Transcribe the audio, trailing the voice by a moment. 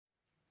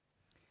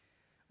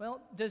Well,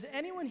 does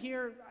anyone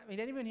here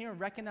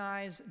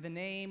recognize the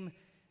name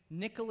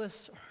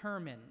Nicholas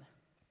Herman?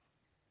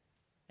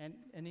 And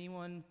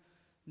anyone?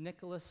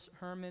 Nicholas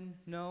Herman?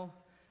 No?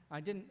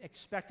 I didn't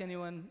expect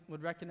anyone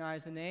would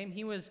recognize the name.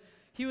 He was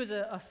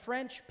a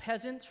French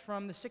peasant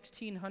from the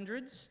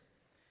 1600s.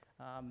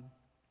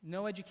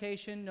 No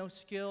education, no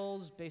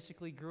skills,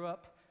 basically grew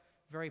up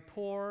very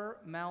poor,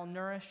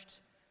 malnourished.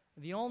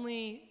 The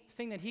only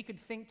thing that he could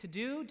think to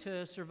do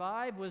to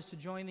survive was to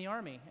join the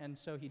army, and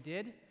so he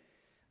did.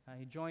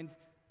 He joined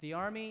the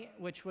army,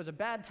 which was a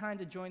bad time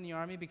to join the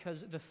army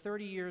because the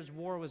 30 Years'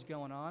 War was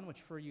going on,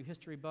 which for you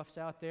history buffs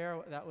out there,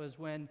 that was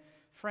when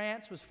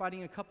France was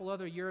fighting a couple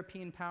other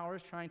European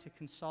powers trying to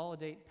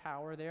consolidate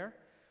power there.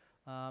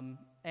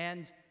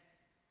 And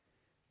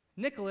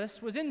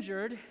Nicholas was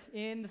injured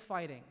in the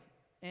fighting,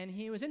 and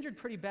he was injured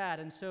pretty bad,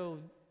 and so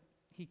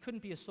he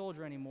couldn't be a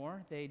soldier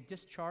anymore. They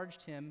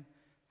discharged him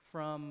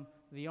from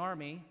the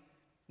army,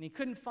 and he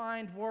couldn't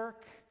find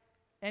work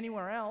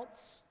anywhere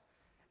else.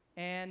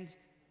 And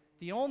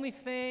the only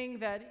thing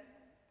that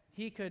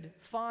he could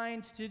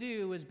find to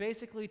do was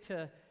basically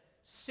to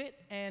sit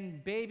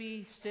and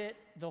babysit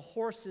the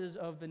horses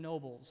of the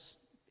nobles.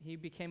 He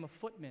became a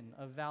footman,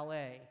 a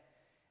valet.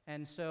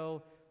 And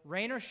so,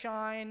 rain or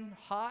shine,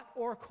 hot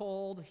or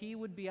cold, he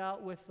would be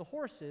out with the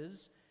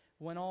horses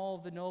when all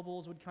the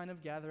nobles would kind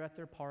of gather at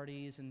their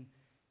parties, and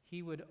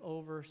he would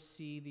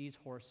oversee these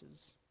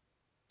horses.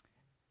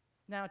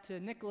 Now, to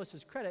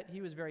Nicholas's credit,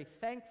 he was very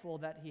thankful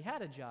that he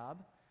had a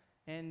job,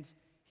 and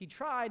he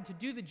tried to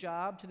do the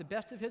job to the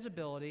best of his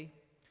ability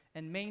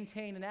and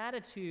maintain an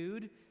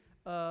attitude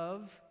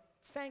of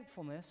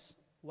thankfulness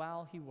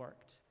while he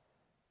worked.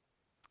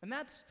 And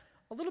that's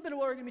a little bit of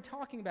what we're going to be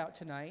talking about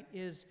tonight,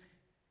 is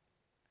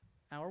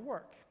our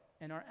work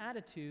and our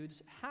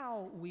attitudes,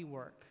 how we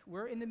work.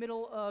 We're in the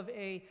middle of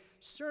a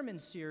sermon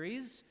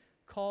series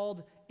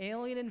called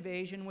Alien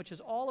Invasion, which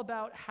is all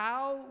about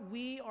how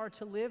we are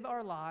to live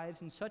our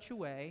lives in such a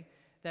way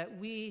that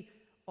we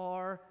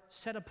are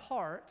set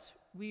apart,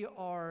 we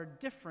are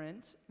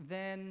different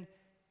than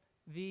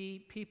the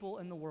people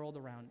in the world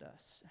around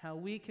us. How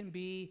we can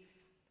be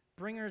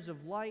bringers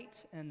of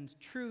light and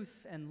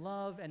truth and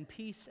love and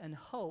peace and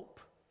hope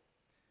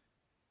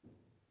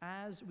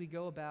as we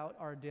go about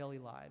our daily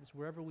lives,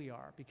 wherever we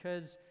are.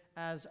 Because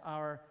as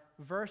our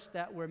verse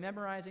that we're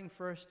memorizing,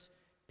 1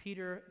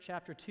 Peter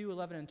chapter 2,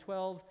 11 and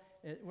 12,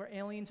 we're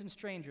aliens and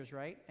strangers,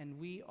 right? And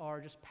we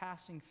are just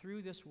passing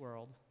through this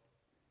world,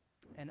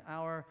 and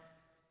our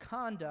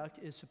conduct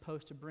is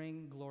supposed to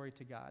bring glory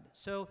to God.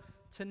 So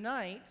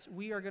tonight,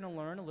 we are going to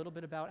learn a little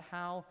bit about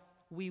how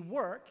we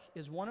work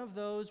is one of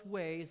those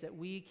ways that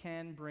we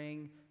can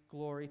bring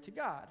glory to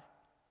God.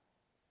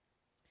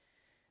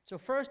 So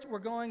first, we're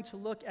going to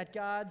look at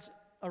God's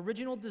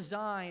original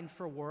design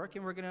for work,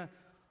 and we're going to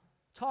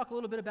talk a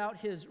little bit about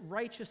his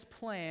righteous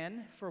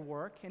plan for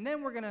work, and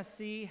then we're going to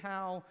see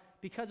how,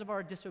 because of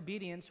our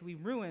disobedience, we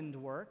ruined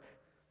work,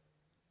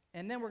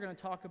 and then we're going to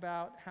talk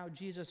about how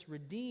Jesus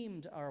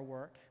redeemed our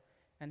work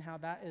and how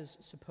that is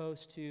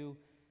supposed to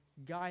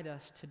guide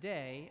us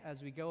today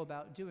as we go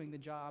about doing the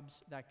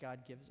jobs that God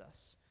gives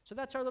us. So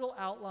that's our little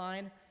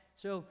outline.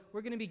 So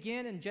we're going to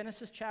begin in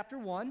Genesis chapter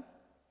 1.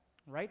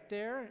 Right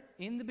there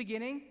in the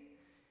beginning,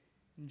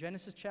 in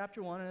Genesis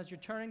chapter 1. And as you're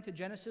turning to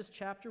Genesis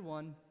chapter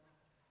 1,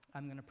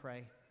 I'm going to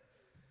pray.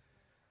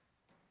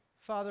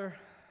 Father,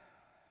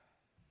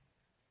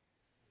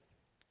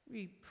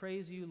 we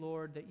praise you,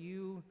 Lord, that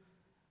you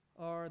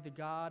are the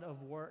God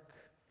of work.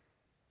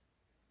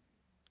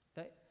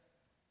 That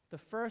the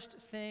first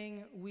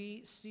thing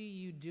we see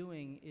you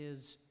doing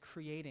is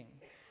creating.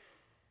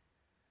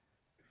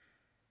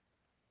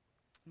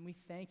 And we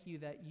thank you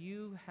that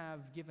you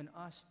have given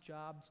us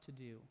jobs to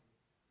do.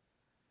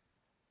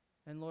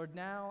 And Lord,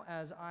 now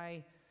as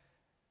I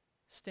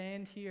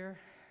stand here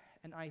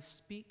and I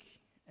speak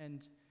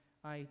and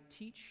I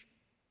teach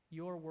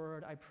your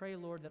word, I pray,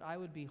 Lord, that I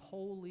would be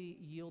wholly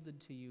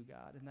yielded to you,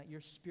 God, and that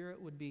your Spirit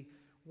would be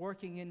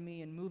working in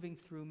me and moving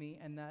through me,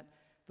 and that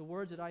the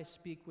words that I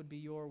speak would be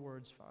your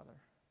words, Father.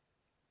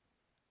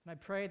 And I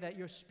pray that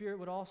your Spirit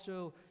would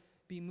also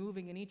be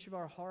moving in each of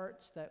our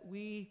hearts, that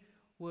we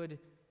would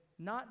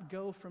not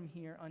go from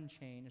here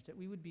unchanged, that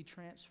we would be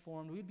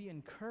transformed, we would be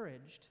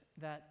encouraged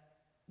that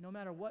no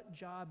matter what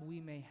job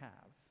we may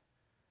have,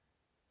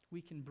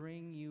 we can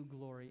bring you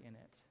glory in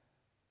it.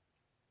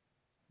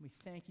 We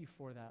thank you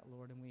for that,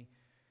 Lord, and we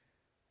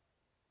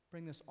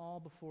bring this all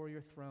before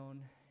your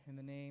throne in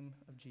the name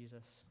of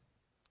Jesus.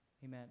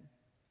 Amen.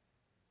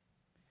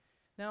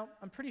 Now,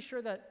 I'm pretty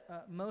sure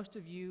that most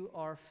of you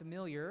are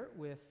familiar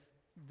with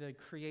the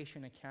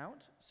creation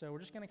account, so we're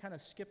just going to kind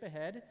of skip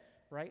ahead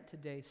right to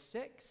day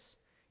 6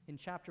 in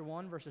chapter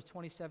 1, verses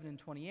 27 and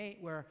 28,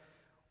 where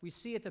we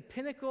see at the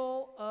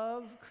pinnacle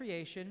of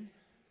creation,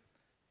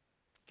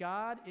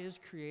 God is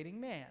creating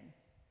man.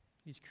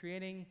 He's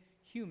creating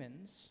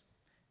humans.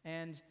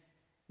 And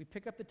we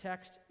pick up the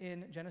text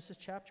in Genesis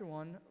chapter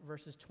 1,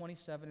 verses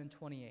 27 and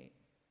 28.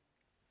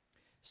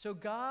 So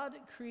God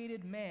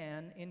created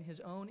man in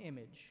his own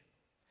image.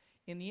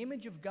 In the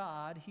image of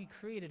God, he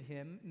created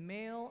him.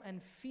 Male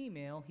and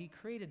female, he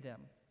created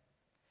them.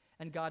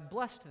 And God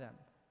blessed them.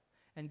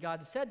 And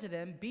God said to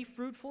them, "Be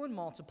fruitful and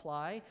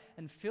multiply,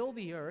 and fill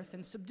the earth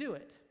and subdue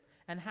it,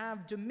 and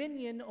have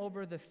dominion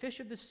over the fish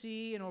of the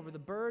sea, and over the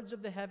birds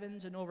of the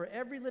heavens, and over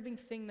every living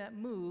thing that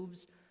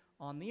moves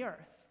on the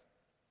earth."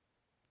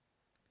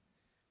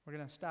 We're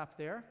going to stop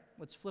there.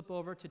 Let's flip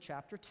over to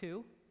chapter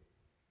 2.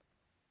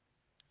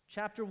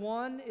 Chapter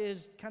 1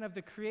 is kind of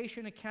the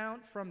creation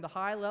account from the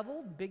high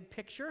level, big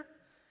picture.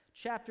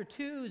 Chapter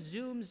 2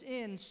 zooms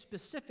in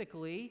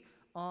specifically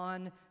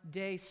on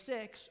day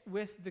 6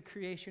 with the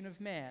creation of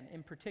man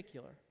in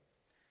particular.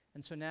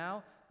 And so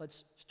now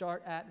let's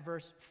start at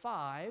verse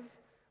 5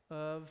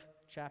 of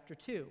chapter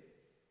 2.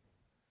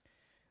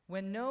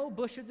 When no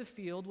bush of the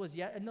field was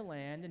yet in the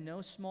land, and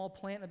no small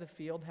plant of the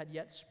field had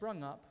yet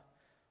sprung up,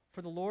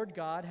 for the Lord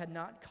God had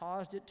not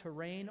caused it to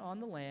rain on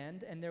the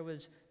land, and there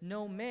was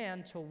no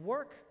man to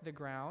work the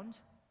ground,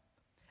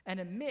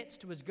 and a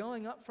mist was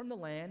going up from the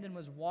land and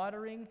was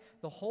watering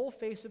the whole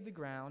face of the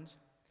ground,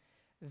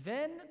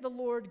 then the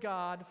Lord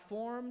God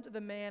formed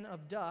the man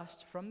of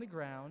dust from the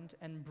ground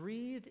and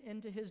breathed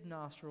into his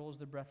nostrils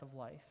the breath of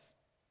life,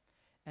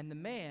 and the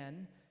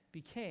man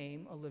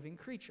became a living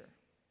creature.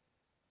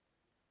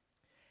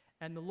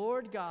 And the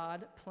Lord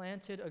God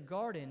planted a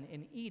garden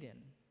in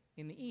Eden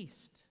in the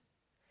east,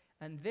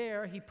 and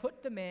there he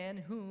put the man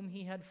whom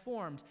he had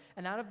formed.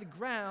 And out of the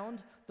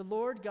ground the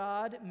Lord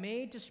God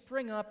made to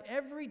spring up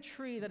every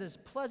tree that is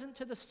pleasant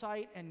to the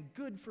sight and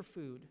good for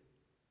food.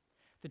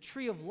 The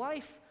tree of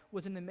life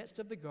was in the midst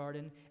of the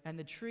garden, and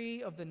the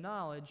tree of the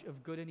knowledge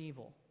of good and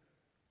evil.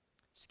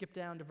 Skip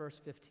down to verse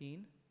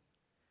 15.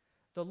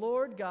 The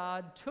Lord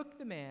God took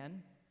the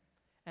man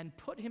and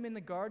put him in the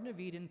Garden of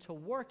Eden to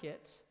work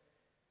it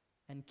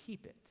and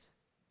keep it.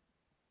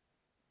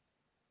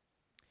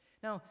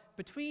 Now,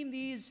 between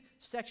these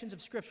sections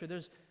of Scripture,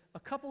 there's a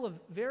couple of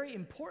very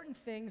important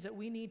things that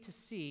we need to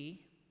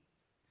see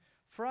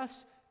for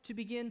us to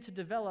begin to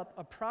develop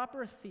a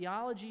proper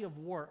theology of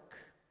work,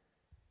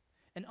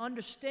 an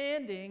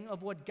understanding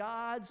of what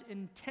God's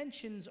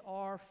intentions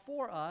are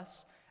for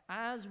us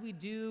as we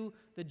do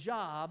the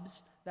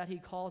jobs that he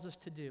calls us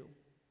to do.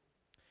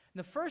 And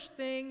the first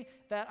thing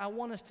that I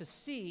want us to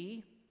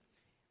see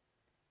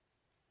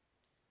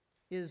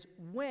is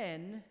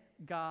when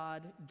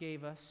God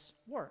gave us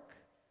work.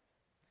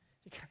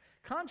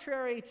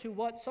 Contrary to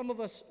what some of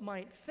us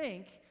might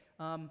think,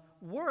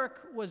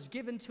 work was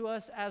given to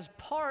us as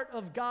part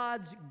of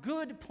God's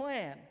good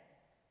plan.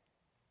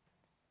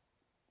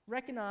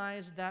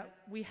 Recognize that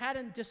we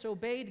hadn't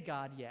disobeyed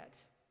God yet.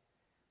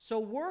 So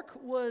work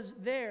was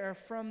there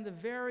from the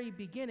very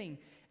beginning,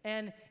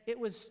 and it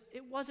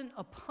wasn't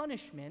a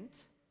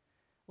punishment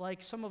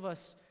like some of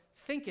us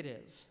think it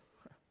is.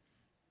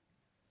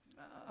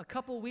 A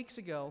couple weeks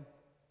ago,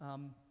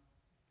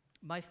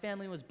 my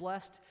family was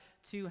blessed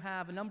to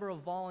have a number of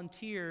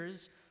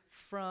volunteers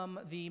from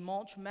the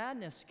Mulch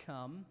Madness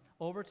come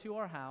over to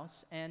our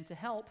house and to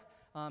help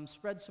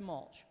spread some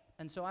mulch.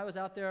 And so I was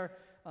out there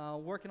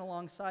working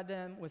alongside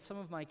them with some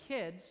of my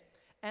kids,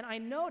 and I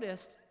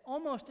noticed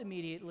almost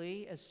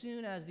immediately, as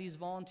soon as these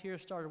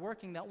volunteers started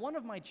working, that one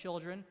of my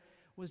children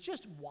was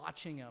just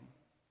watching them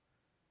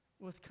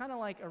with kind of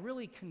like a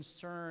really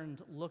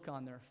concerned look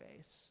on their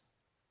face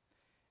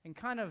and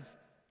kind of,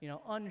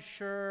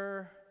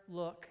 unsure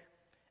look.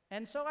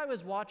 And so I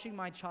was watching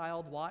my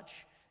child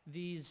watch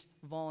these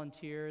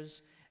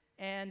volunteers,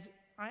 and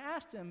I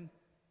asked him,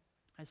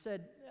 I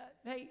said,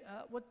 hey,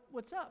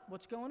 what's up?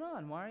 What's going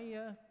on? Why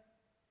are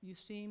you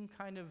seem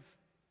kind of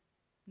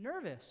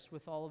nervous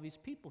with all of these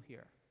people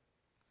here?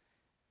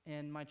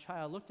 And my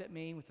child looked at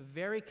me with a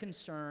very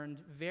concerned,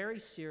 very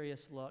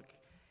serious look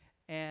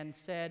and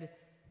said,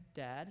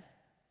 Dad,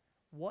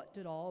 what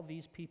did all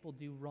these people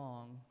do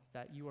wrong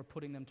that you are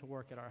putting them to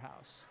work at our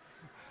house?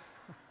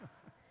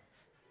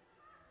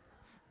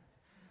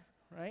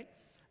 Right?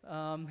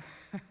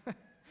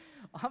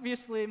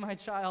 Obviously, my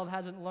child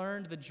hasn't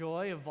learned the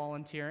joy of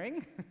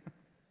volunteering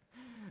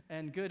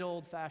and good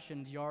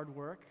old-fashioned yard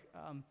work.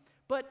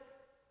 But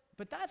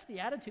that's the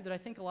attitude that I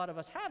think a lot of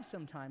us have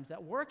sometimes,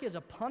 that work is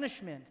a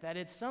punishment, that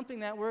it's something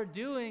that we're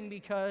doing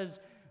because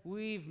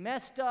we've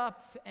messed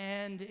up,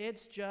 and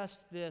it's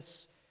just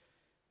this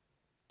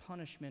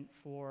punishment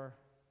for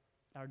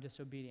our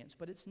disobedience.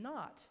 But it's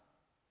not.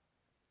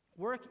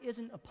 Work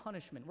isn't a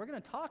punishment. We're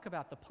going to talk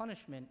about the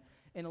punishment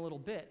in a little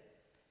bit.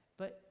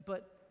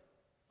 But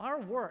our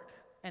work,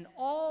 and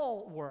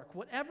all work,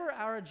 whatever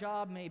our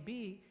job may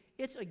be,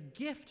 it's a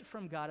gift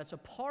from God. It's a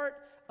part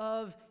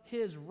of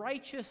his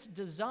righteous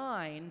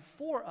design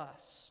for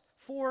us,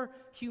 for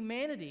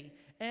humanity.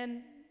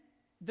 And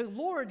the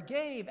Lord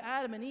gave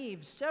Adam and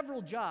Eve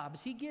several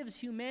jobs. He gives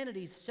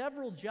humanity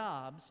several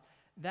jobs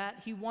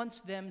that he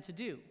wants them to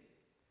do.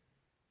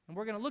 And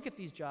we're going to look at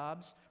these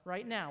jobs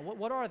right now.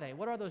 What are they?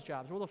 What are those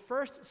jobs? Well, the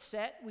first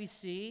set we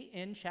see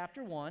in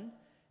chapter 1,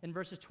 in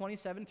verses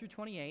 27 through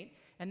 28,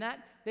 and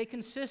that they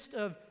consist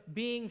of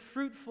being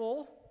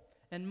fruitful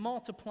and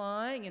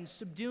multiplying and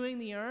subduing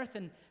the earth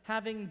and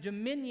having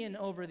dominion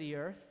over the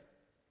earth.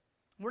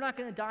 We're not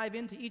going to dive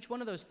into each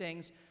one of those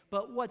things,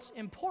 but what's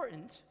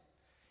important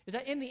is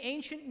that in the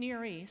ancient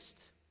Near East,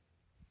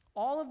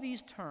 all of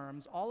these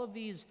terms, all of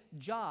these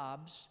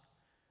jobs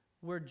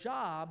were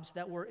jobs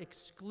that were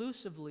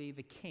exclusively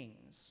the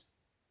king's.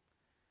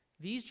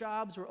 These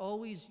jobs were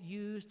always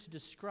used to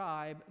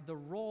describe the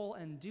role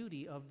and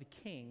duty of the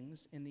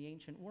kings in the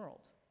ancient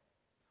world,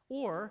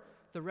 or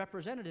the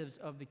representatives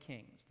of the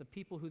kings, the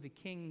people who the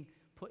king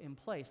put in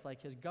place,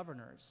 like his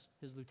governors,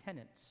 his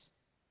lieutenants.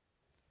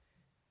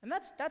 And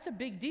that's a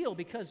big deal,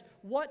 because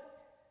what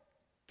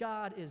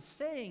God is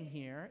saying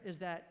here is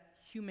that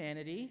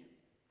humanity,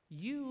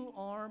 you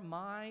are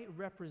my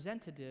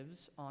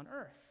representatives on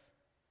earth.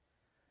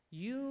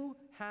 You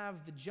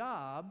have the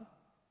job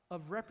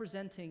of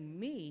representing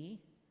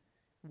me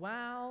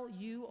while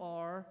you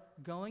are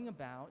going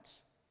about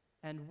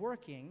and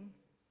working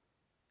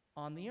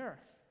on the earth.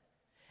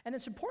 And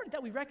it's important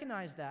that we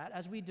recognize that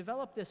as we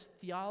develop this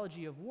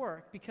theology of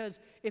work, because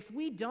if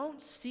we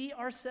don't see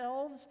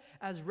ourselves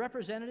as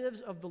representatives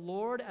of the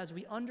Lord as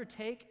we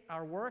undertake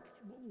our work,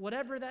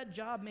 whatever that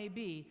job may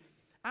be,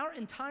 our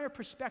entire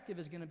perspective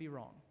is going to be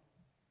wrong.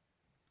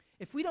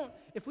 If we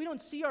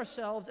don't see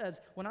ourselves as,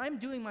 when I'm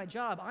doing my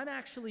job, I'm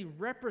actually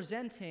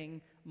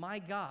representing my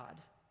God,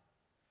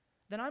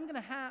 then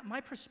my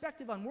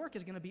perspective on work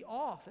is going to be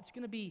off. It's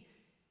going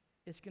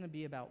to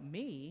be about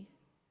me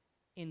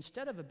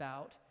instead of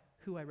about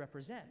who I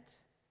represent.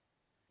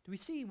 Do we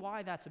see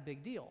why that's a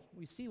big deal?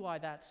 We see why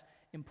that's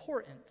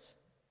important.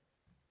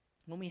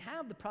 When we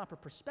have the proper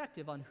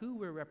perspective on who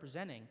we're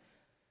representing,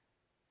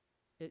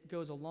 it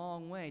goes a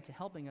long way to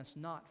helping us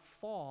not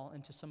fall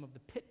into some of the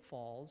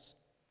pitfalls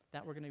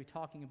that we're going to be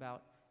talking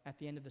about at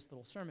the end of this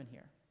little sermon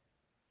here.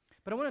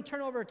 But I want to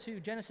turn over to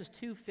Genesis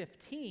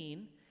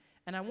 2:15,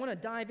 and I want to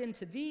dive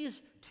into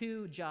these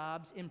two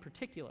jobs in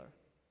particular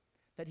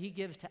that he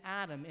gives to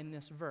Adam in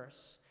this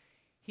verse.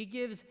 He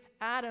gives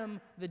Adam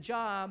the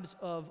jobs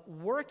of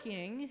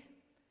working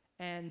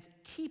and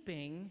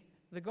keeping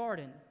the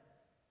garden.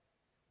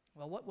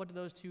 Well, what do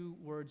those two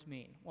words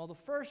mean? Well, the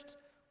first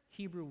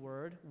Hebrew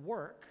word,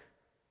 work,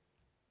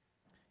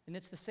 and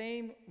it's the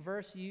same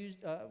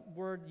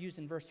word used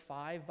in verse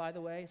 5, by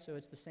the way, so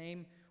it's the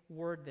same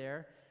word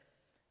there.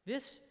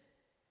 This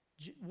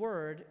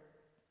word,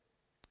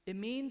 it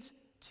means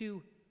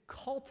to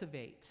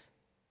cultivate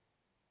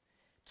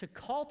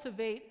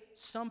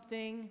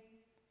something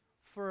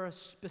for a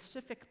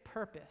specific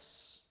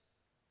purpose,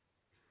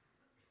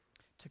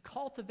 to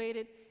cultivate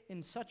it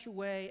in such a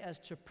way as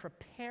to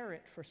prepare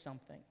it for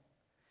something.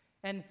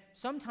 And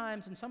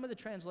sometimes in some of the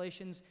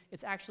translations,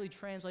 it's actually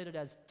translated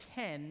as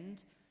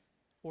tend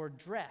or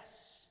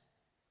dress.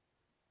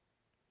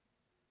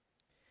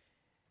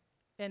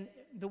 And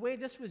the way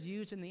this was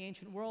used in the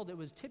ancient world, it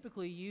was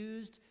typically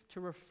used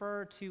to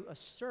refer to a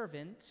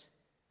servant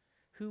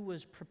who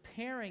was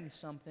preparing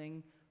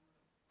something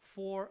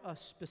for a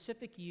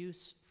specific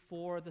use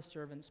for the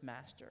servant's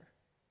master.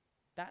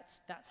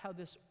 That's how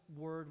this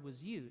word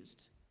was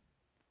used.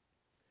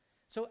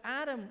 So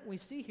Adam, we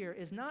see here,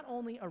 is not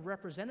only a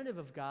representative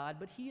of God,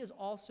 but he is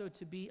also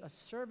to be a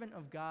servant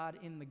of God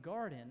in the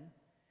garden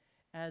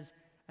as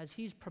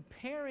he's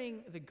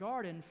preparing the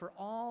garden for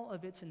all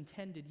of its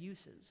intended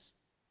uses.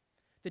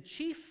 The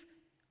chief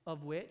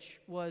of which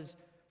was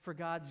for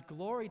God's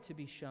glory to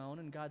be shown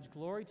and God's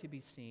glory to be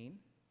seen,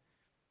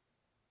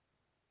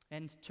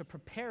 and to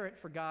prepare it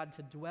for God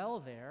to dwell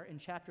there. In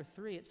chapter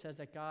 3, it says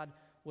that God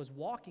was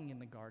walking in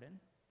the garden.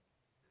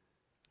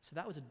 So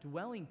that was a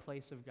dwelling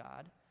place of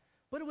God.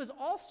 But it was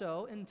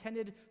also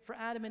intended for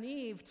Adam and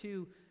Eve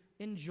to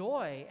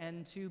enjoy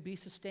and to be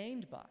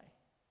sustained by.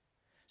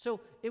 So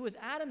it was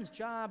Adam's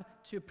job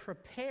to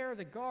prepare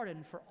the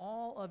garden for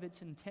all of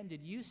its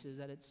intended uses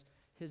that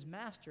his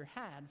master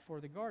had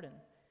for the garden.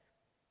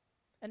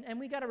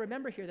 And we got to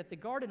remember here that the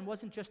garden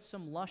wasn't just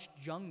some lush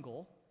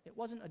jungle. It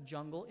wasn't a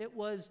jungle. It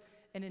was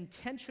an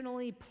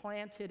intentionally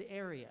planted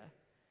area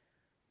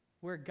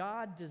where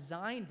God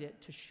designed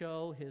it to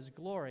show his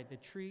glory. The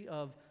tree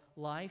of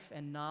life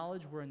and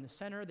knowledge were in the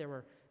center.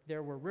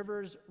 There were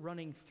rivers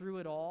running through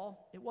it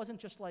all. It wasn't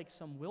just like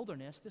some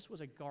wilderness. This was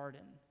a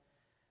garden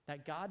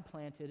that God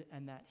planted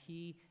and that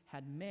he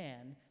had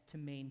man to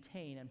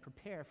maintain and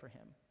prepare for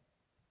him.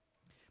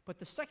 But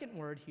the second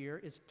word here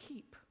is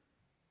keep.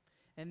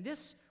 And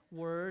this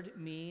word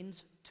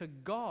means to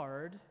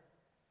guard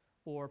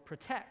or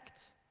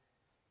protect.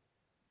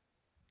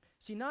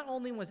 See, not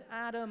only was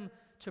Adam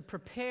to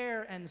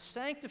prepare and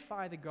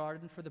sanctify the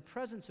garden for the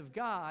presence of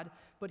God,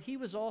 but he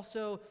was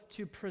also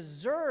to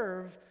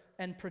preserve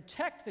and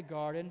protect the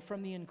garden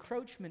from the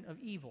encroachment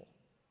of evil.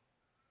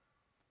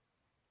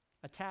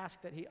 A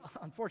task that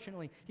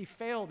unfortunately, he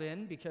failed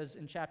in, because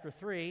in chapter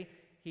 3,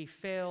 he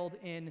failed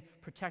in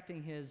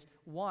protecting his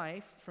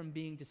wife from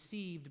being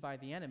deceived by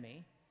the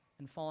enemy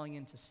and falling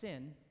into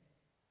sin.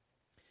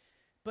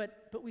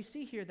 But we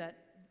see here that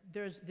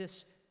there's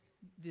this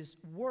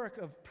work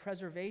of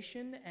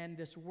preservation and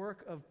this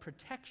work of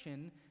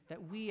protection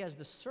that we as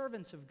the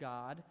servants of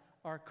God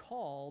are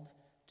called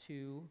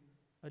to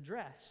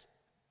address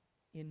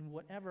in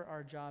whatever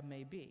our job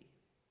may be.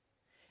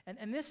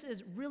 And this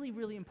is really,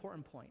 really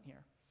important point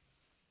here.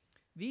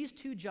 These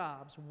two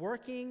jobs,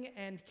 working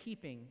and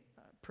keeping,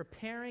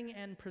 preparing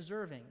and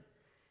preserving,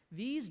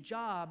 these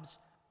jobs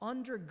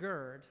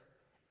undergird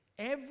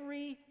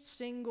every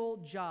single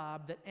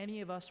job that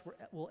any of us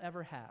will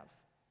ever have.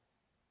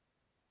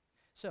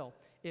 So,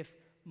 if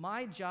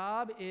my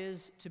job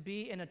is to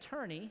be an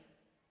attorney,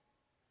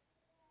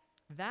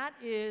 that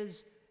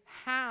is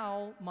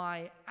how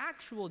my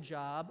actual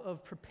job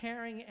of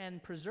preparing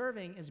and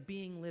preserving is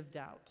being lived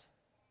out.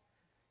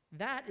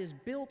 That is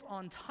built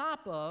on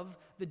top of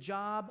the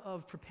job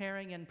of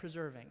preparing and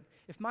preserving.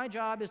 If my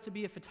job is to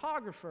be a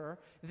photographer,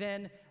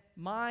 then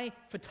my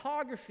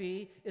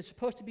photography is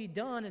supposed to be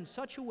done in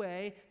such a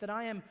way that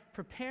I am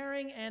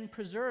preparing and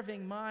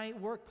preserving my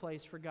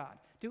workplace for God.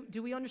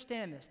 Do we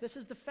understand this? This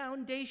is the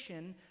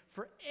foundation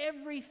for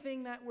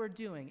everything that we're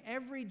doing.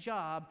 Every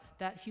job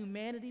that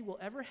humanity will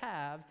ever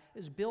have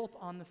is built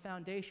on the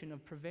foundation of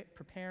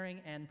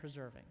preparing and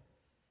preserving.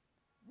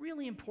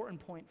 Really important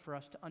point for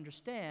us to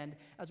understand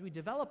as we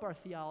develop our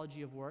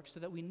theology of work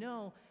so that we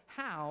know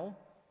how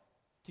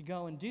to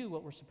go and do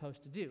what we're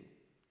supposed to do.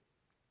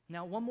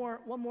 Now, one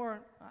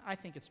more, I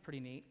think it's pretty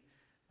neat,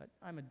 but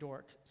I'm a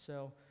dork,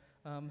 so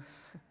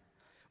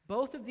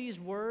both of these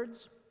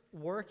words,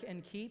 work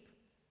and keep,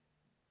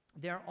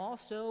 they're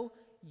also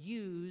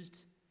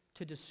used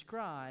to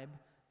describe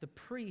the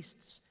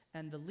priests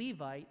and the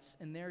Levites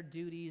and their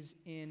duties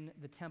in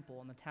the temple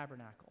and the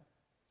tabernacle.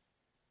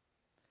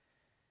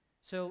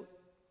 So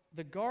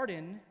the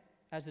garden,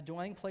 as the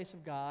dwelling place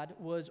of God,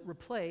 was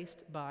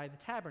replaced by the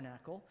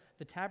tabernacle.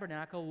 The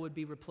tabernacle would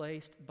be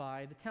replaced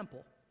by the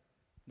temple.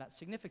 That's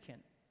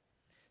significant.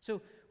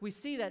 So we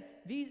see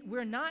that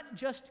we're not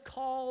just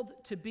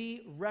called to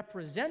be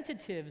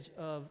representatives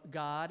of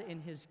God in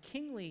his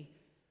kingly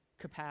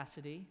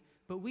capacity,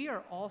 but we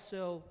are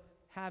also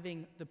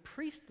having the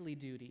priestly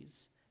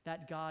duties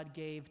that God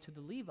gave to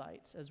the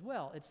Levites as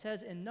well. It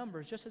says in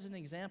Numbers, just as an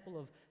example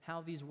of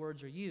how these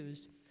words are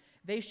used,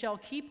 "They shall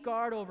keep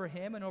guard over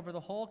him and over the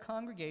whole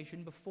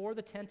congregation before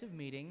the tent of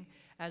meeting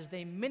as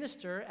they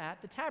minister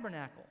at the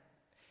tabernacle.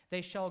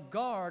 They shall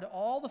guard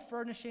all the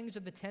furnishings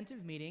of the tent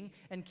of meeting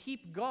and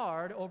keep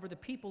guard over the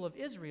people of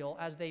Israel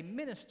as they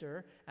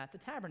minister at the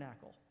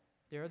tabernacle."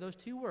 There are those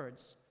two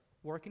words,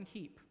 work and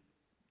keep.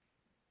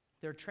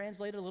 They're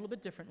translated a little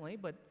bit differently,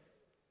 but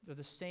they're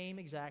the same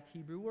exact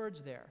Hebrew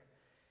words there.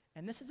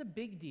 And this is a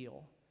big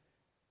deal.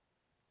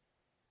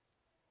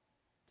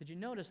 Did you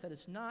notice that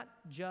it's not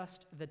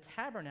just the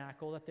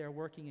tabernacle that they're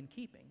working and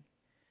keeping?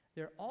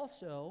 They're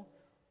also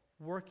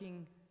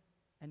working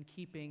and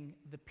keeping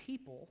the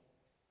people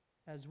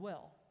as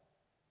well.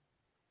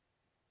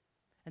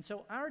 And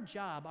so our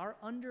job, our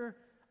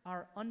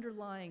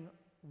underlying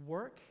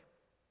work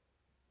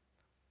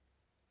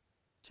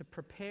to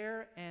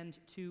prepare and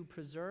to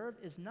preserve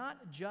is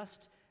not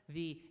just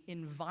the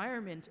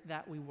environment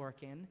that we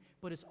work in,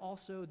 but it's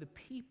also the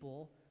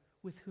people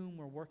with whom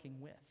we're working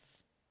with.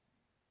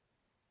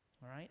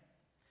 All right?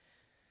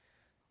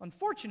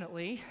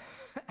 Unfortunately,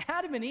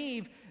 Adam and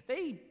Eve,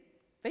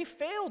 they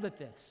failed at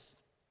this.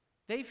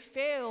 They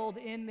failed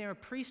in their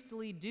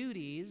priestly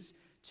duties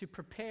to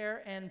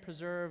prepare and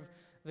preserve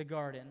the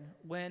garden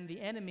when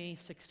the enemy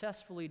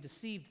successfully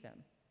deceived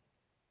them.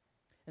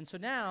 And so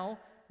now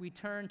we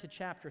turn to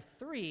chapter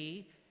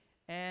 3,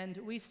 and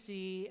we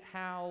see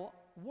how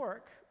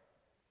work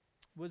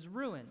was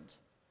ruined.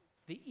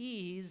 The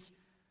ease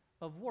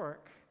of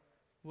work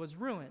was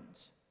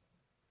ruined.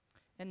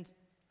 And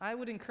I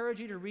would encourage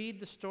you to read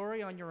the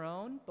story on your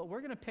own, but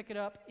we're going to pick it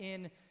up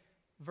in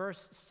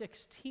verse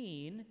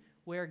 16,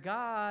 where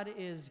God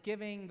is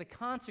giving the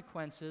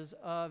consequences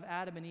of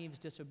Adam and Eve's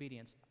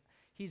disobedience.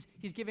 He's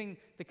giving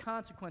the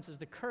consequences,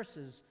 the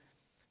curses.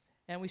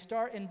 And we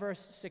start in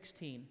verse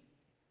 16.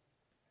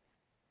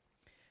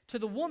 "To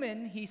the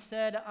woman he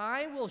said,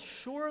 'I will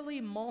surely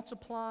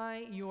multiply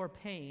your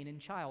pain in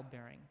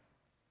childbearing.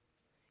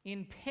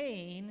 In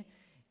pain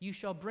you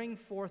shall bring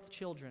forth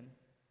children.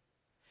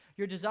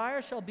 Your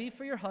desire shall be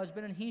for your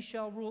husband, and he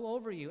shall rule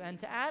over you.' And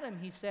to Adam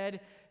he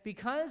said,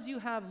 'Because you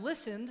have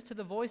listened to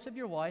the voice of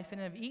your wife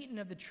and have eaten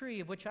of the tree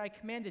of which I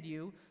commanded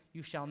you,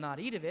 you shall not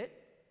eat of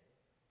it.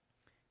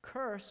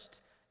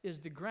 Cursed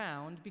is the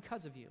ground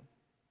because of you.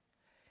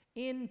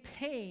 In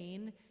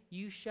pain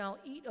you shall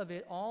eat of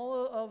it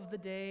all of the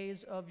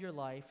days of your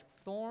life.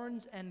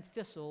 Thorns and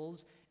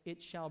thistles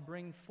it shall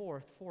bring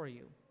forth for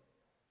you.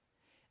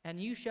 And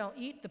you shall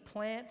eat the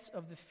plants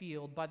of the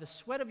field. By the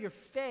sweat of your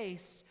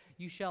face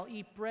you shall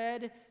eat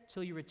bread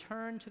till you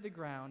return to the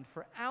ground.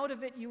 For out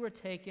of it you were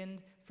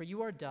taken, for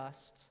you are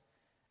dust,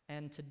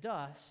 and to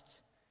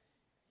dust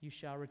you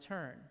shall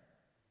return.'"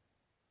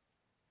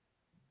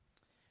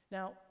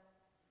 Now,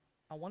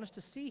 I want us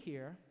to see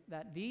here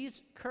that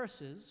these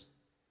curses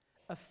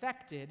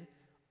affected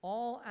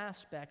all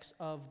aspects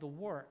of the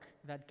work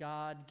that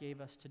God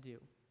gave us to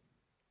do.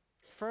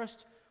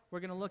 First, we're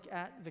going to look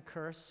at the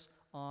curse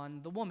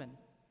on the woman.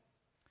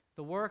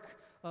 The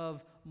work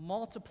of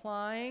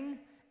multiplying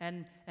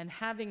and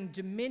having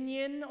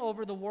dominion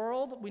over the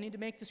world. We need to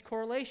make this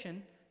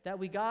correlation. that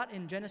we got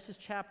in Genesis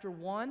chapter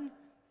 1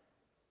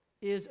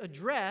 is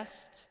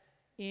addressed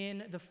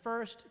in the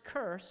first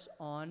curse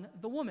on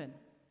the woman.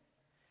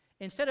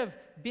 Instead of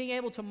being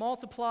able to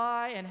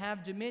multiply and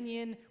have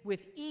dominion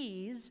with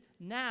ease,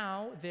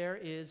 now there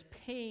is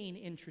pain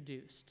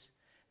introduced.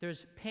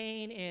 There's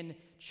pain in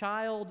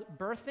child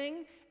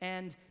birthing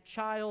and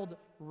child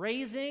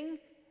raising.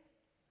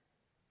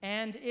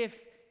 And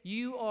if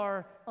you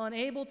are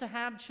unable to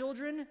have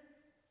children,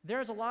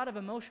 there's a lot of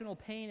emotional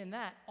pain in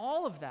that.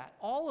 All of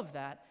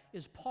that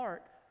is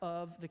part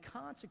of the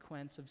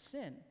consequence of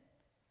sin.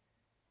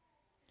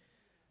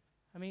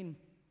 I mean,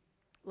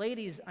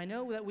 ladies, I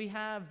know that we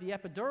have the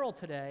epidural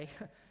today,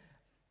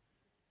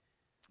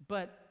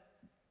 but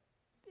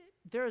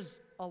there's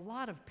a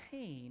lot of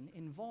pain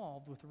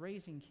involved with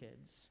raising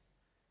kids,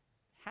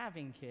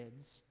 having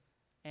kids,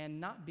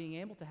 and not being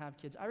able to have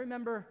kids. I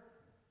remember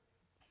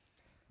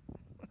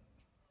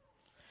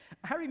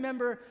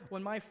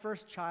when my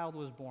first child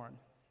was born.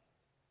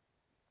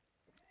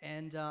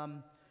 And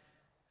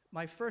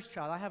my first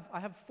child, I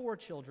have 4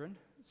 children,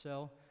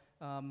 so,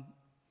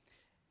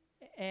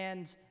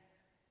 and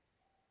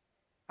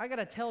I got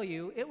to tell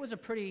you, it was a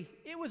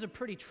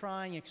pretty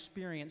trying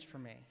experience for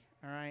me,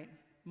 all right?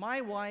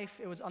 My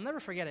wife, I'll never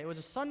forget it. It was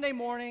a Sunday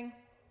morning.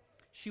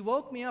 She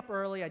woke me up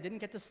early. I didn't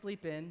get to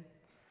sleep in.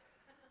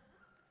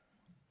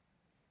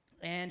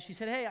 And she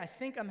said, "Hey, I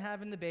think I'm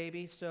having the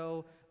baby."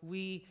 So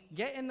we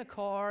get in the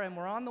car, and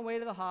we're on the way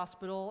to the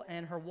hospital,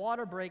 and her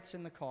water breaks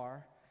in the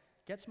car.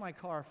 Gets my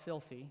car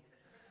filthy.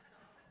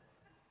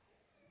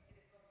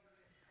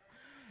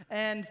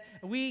 And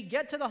we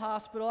get to the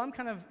hospital. I'm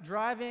kind of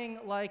driving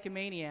like a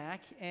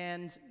maniac,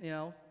 and,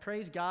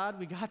 praise God,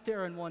 we got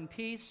there in one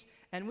piece.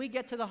 And we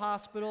get to the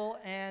hospital,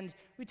 and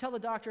we tell the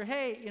doctor,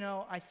 "Hey,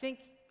 I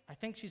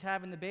think she's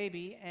having the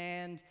baby."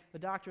 And the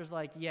doctor's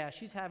like, "Yeah,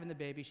 she's having the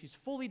baby. She's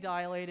fully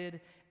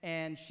dilated,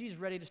 and she's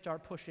ready to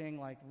start pushing,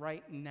 like,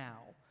 right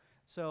now."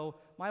 So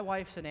my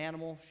wife's an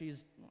animal.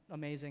 She's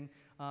amazing.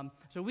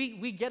 So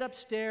we get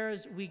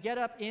upstairs. We get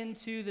up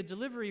into the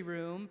delivery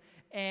room,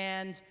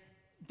 and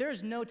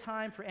there's no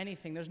time for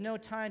anything. There's no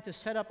time to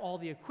set up all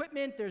the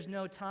equipment. There's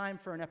no time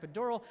for an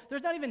epidural.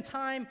 There's not even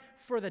time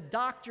for the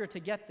doctor to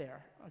get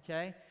there,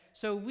 okay?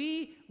 So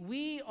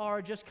we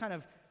are just kind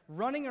of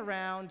running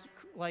around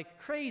like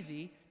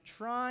crazy,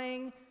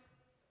 trying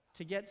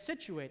to get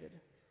situated,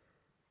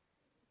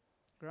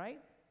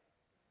 right?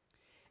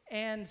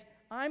 And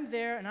I'm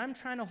there, and I'm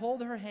trying to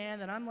hold her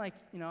hand, and I'm like,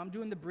 I'm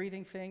doing the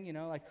breathing thing,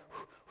 like,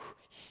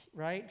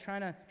 right?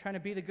 Trying to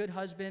be the good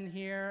husband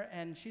here,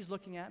 and she's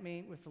looking at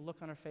me with the look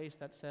on her face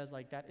that says,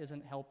 like, that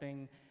isn't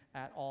helping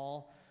at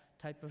all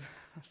type of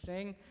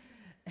thing.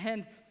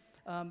 And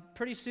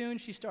pretty soon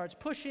she starts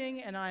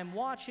pushing, and I'm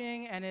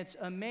watching, and it's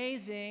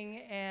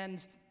amazing.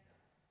 And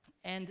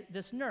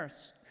this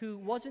nurse, who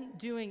wasn't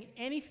doing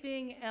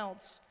anything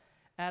else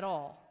at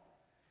all,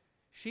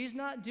 she's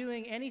not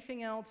doing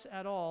anything else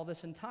at all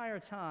this entire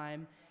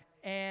time,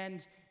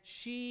 and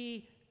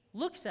she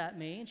looks at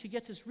me, and she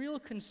gets this real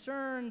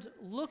concerned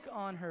look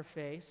on her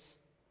face,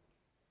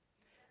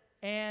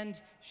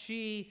 and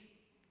she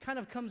kind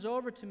of comes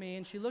over to me,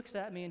 and she looks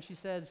at me, and she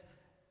says,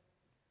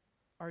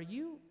 Are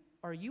you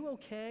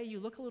okay? You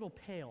look a little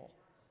pale."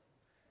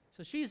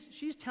 So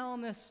she's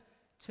telling this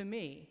to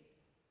me,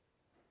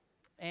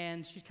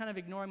 and she's kind of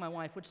ignoring my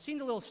wife, which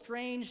seemed a little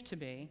strange to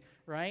me,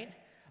 right?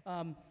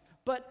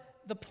 But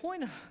the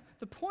point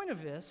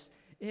of this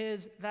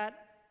is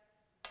that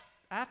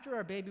after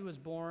our baby was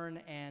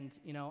born, and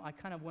I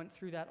kind of went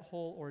through that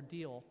whole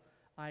ordeal,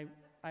 I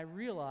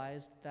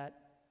realized that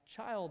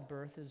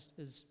childbirth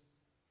is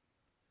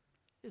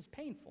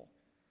painful,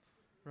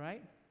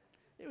 right?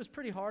 It was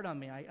pretty hard on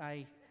me.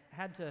 I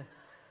had to,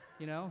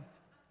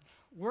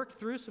 work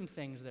through some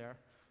things there.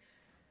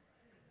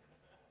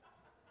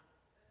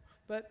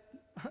 But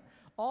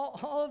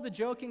all of the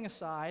joking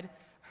aside,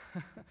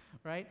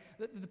 right,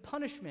 the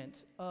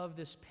punishment of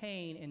this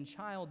pain in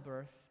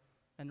childbirth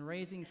and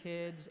raising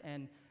kids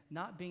and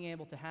not being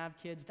able to have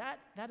kids,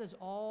 that is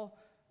all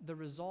the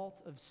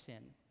result of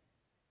sin.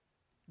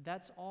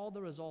 That's all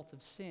the result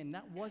of sin.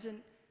 That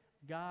wasn't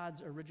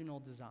God's original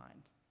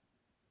design.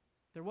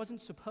 There wasn't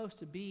supposed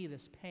to be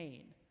this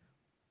pain.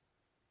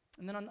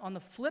 And then on the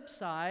flip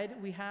side,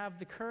 we have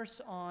the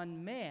curse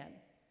on man.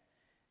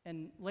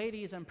 And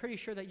ladies, I'm pretty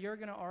sure that you're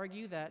going to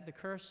argue that the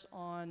curse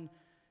on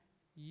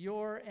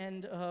your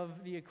end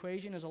of the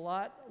equation is a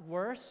lot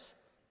worse.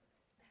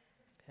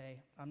 Okay,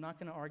 I'm not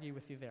going to argue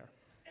with you there.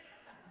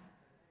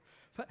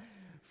 But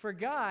for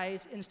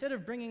guys, instead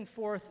of bringing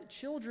forth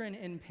children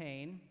in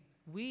pain,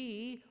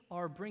 we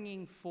are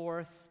bringing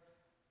forth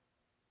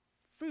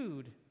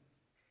food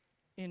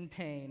in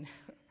pain.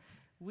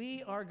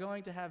 We are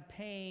going to have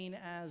pain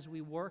as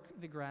we work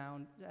the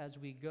ground, as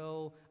we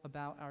go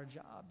about our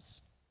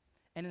jobs.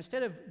 And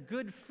instead of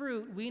good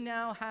fruit, we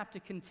now have to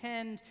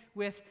contend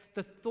with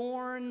the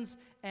thorns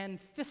and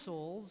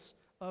thistles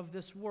of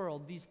this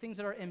world, these things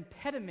that are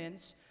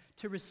impediments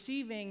to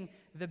receiving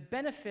the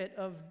benefit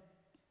of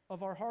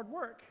our hard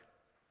work.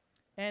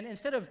 And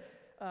instead of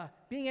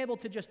being able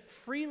to just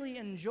freely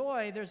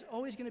enjoy, there's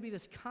always going to be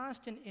this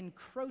constant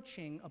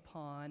encroaching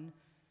upon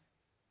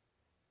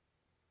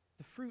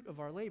the fruit of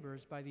our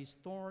labors by these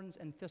thorns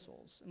and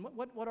thistles. And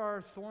what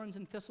are thorns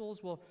and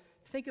thistles? Well,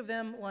 think of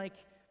them like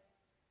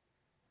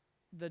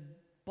the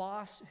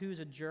boss who's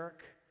a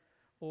jerk,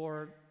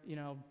 or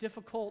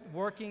difficult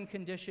working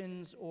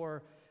conditions,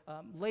 or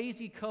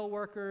lazy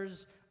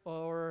coworkers,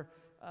 or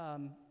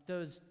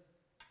those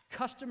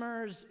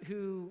customers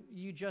who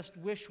you just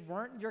wish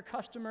weren't your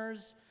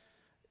customers.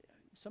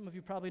 Some of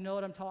you probably know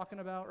what I'm talking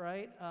about,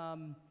 right?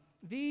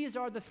 These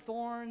are the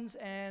thorns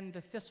and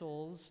the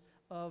thistles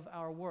of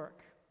our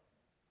work.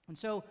 And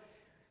so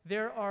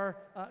there are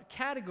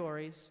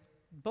categories.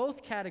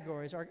 Both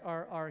categories,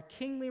 our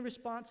kingly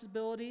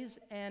responsibilities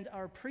and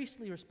our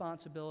priestly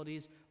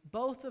responsibilities,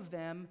 both of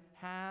them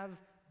have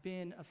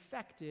been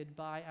affected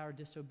by our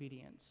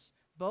disobedience.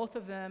 Both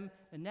of them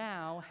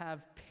now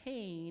have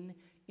pain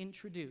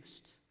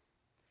introduced.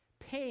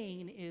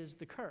 Pain is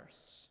the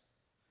curse.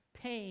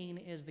 Pain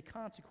is the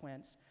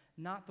consequence,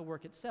 not the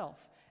work itself.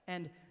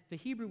 And the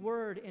Hebrew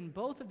word in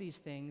both of these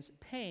things,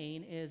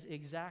 pain, is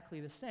exactly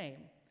the same.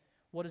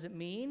 What does it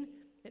mean?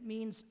 It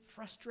means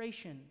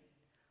frustration,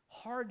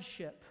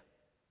 hardship,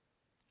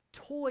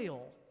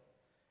 toil.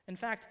 In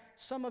fact,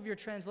 some of your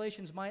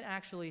translations might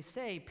actually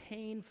say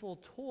painful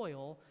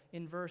toil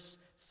in verse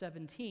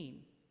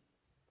 17.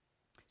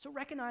 So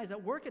recognize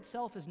that work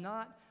itself is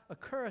not a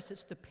curse.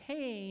 It's the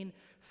pain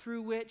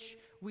through which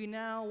we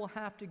now will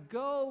have to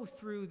go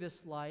through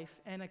this life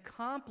and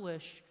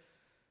accomplish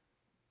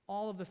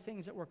all of the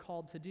things that we're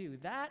called to do.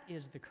 That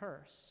is the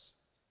curse.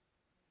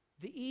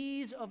 The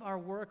ease of our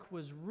work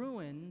was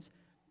ruined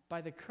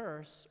by the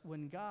curse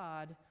when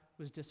God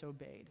was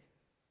disobeyed.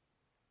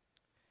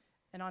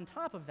 And on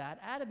top of that,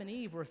 Adam and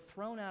Eve were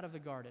thrown out of the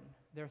garden.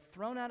 They're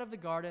thrown out of the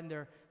garden.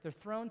 They're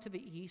thrown to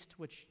the east,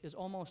 which is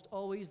almost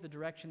always the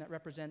direction that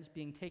represents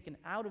being taken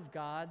out of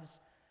God's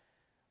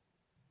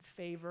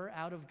favor,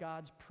 out of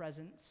God's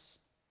presence.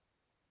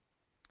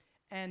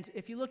 And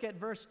if you look at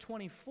verse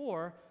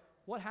 24,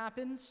 what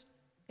happens?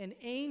 An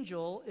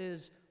angel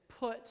is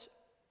put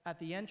at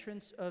the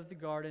entrance of the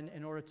garden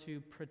in order to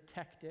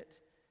protect it,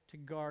 to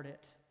guard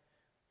it.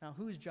 Now,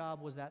 whose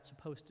job was that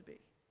supposed to be?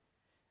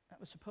 That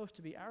was supposed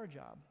to be our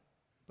job,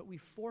 but we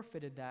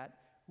forfeited that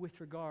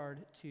with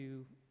regard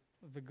to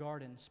the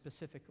garden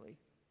specifically.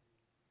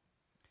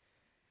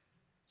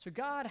 So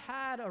God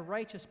had a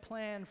righteous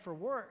plan for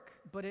work,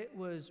 but it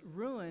was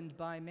ruined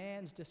by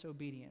man's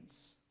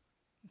disobedience.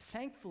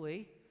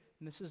 Thankfully,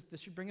 and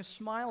this should bring a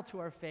smile to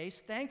our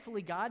face,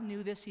 thankfully God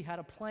knew this. He had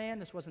a plan.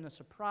 This wasn't a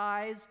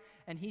surprise,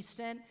 and he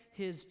sent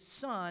his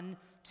Son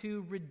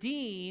to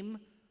redeem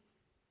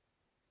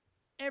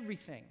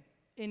everything,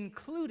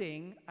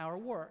 including our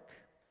work.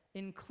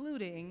 And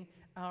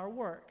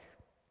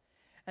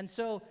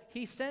so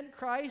he sent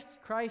Christ.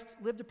 Christ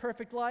lived a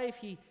perfect life.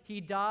 He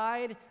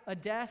died a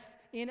death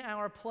in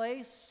our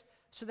place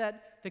so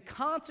that the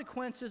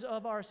consequences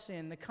of our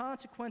sin, the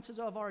consequences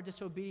of our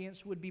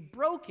disobedience would be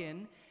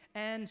broken,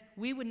 and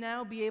we would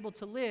now be able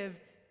to live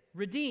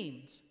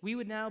redeemed. We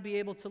would now be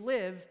able to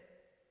live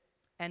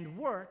and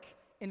work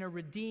in a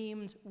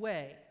redeemed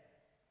way.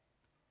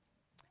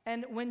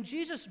 And when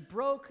Jesus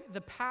broke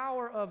the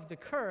power of the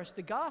curse,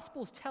 the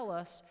Gospels tell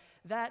us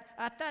that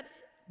at that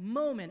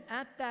moment,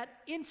 at that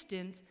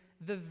instant,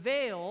 the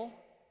veil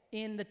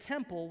in the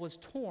temple was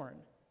torn.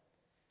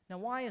 Now,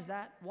 why is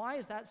that? Why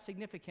is that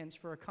significance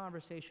for a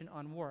conversation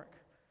on work?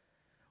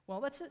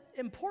 Well, that's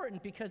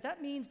important because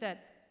that means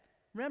that,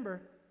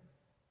 remember,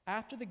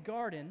 after the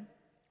garden,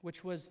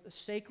 which was a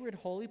sacred,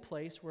 holy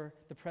place where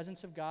the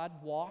presence of God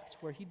walked,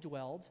 where he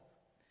dwelled,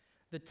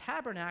 the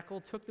tabernacle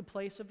took the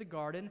place of the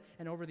garden,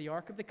 and over the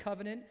Ark of the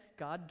Covenant,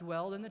 God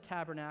dwelled in the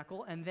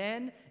tabernacle, and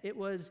then it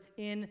was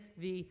in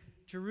the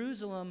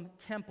Jerusalem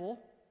temple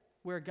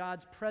where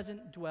God's presence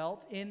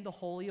dwelt in the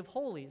Holy of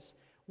Holies.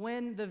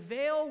 When the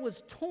veil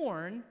was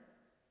torn,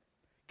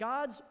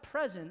 God's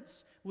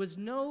presence was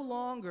no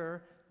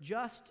longer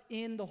just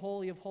in the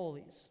Holy of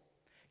Holies.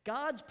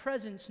 God's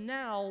presence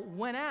now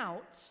went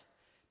out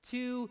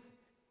to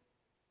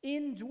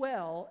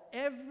indwell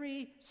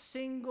every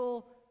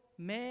single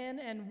man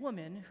and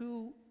woman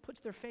who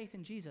puts their faith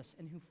in Jesus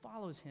and who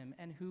follows him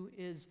and who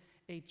is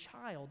a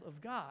child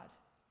of God.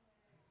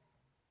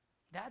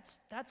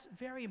 That's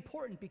very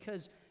important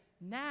because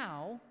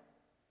now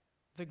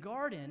the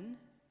garden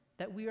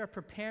that we are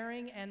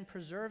preparing and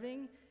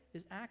preserving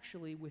is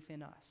actually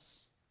within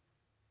us.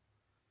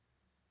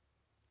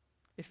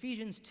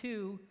 Ephesians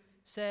 2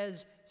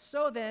 says,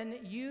 "So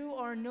then you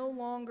are no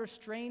longer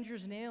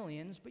strangers and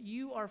aliens, but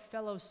you are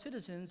fellow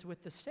citizens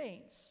with the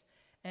saints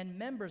and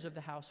members of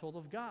the household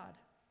of God,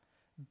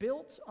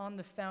 built on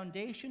the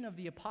foundation of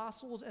the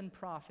apostles and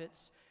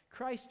prophets,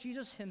 Christ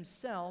Jesus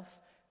himself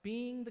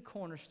being the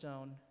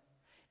cornerstone,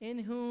 in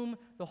whom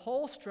the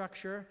whole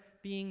structure,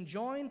 being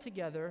joined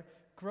together,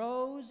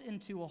 grows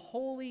into a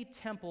holy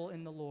temple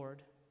in the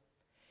Lord.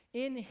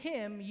 In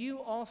him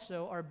you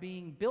also are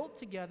being built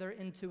together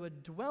into a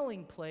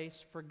dwelling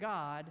place for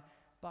God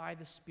by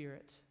the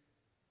Spirit."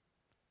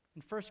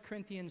 And 1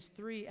 Corinthians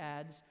 3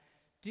 adds,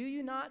 "Do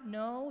you not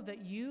know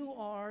that you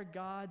are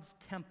God's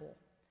temple,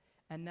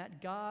 and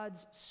that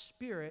God's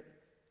Spirit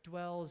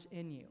dwells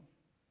in you?"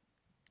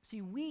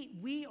 See,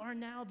 we are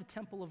now the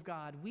temple of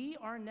God. We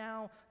are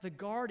now the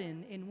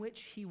garden in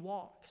which He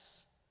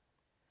walks.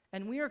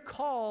 And we are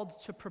called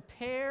to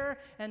prepare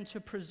and to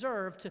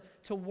preserve,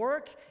 to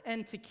work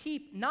and to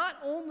keep not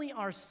only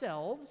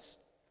ourselves,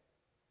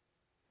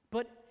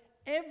 but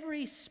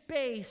every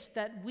space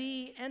that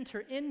we enter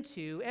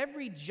into,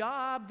 every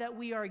job that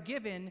we are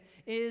given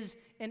is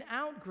an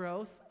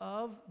outgrowth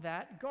of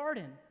that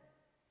garden.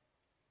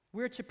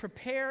 We're to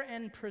prepare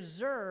and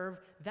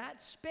preserve that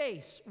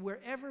space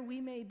wherever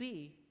we may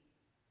be,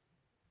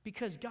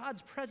 because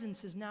God's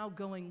presence is now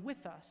going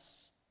with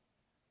us.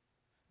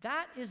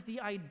 That is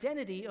the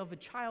identity of a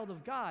child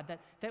of God,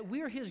 that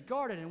we're His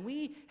garden, and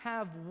we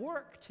have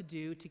work to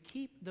do to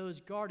keep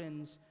those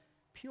gardens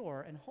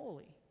pure and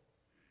holy.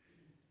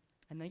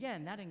 And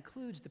again, that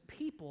includes the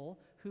people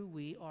who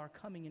we are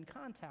coming in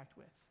contact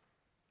with.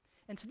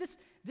 And so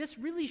this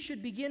really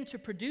should begin to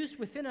produce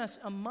within us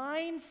a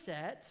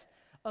mindset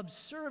of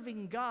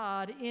serving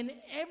God in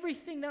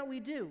everything that we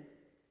do.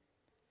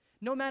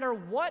 No matter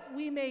what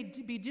we may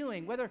be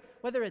doing, whether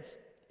it's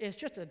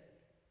just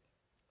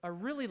a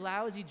really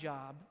lousy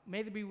job,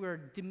 maybe we're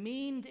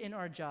demeaned in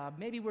our job,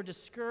 maybe we're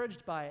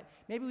discouraged by it,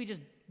 maybe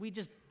we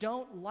just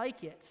don't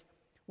like it.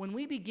 When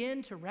we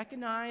begin to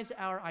recognize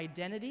our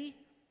identity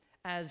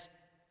as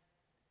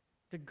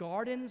the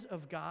gardens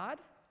of God,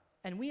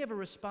 and we have a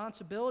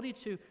responsibility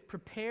to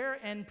prepare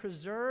and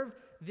preserve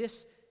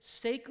this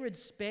sacred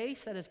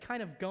space that is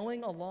kind of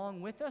going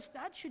along with us,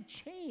 that should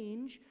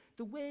change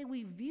the way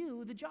we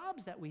view the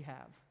jobs that we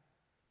have.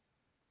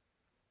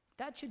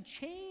 That should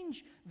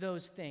change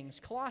those things.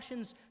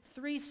 Colossians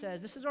 3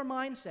 says, this is our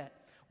mindset: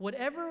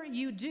 "Whatever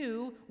you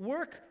do,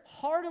 work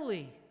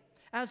heartily,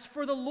 as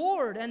for the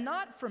Lord and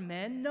not for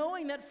men,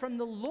 knowing that from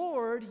the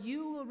Lord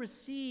you will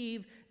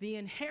receive the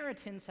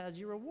inheritance as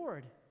your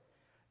reward."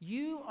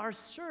 You are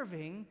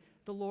serving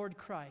the Lord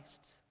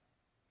Christ.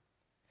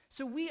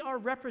 So we are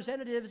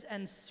representatives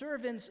and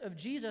servants of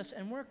Jesus,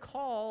 and we're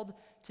called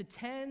to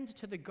tend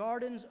to the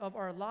gardens of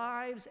our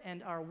lives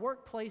and our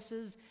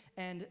workplaces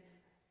and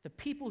the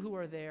people who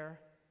are there,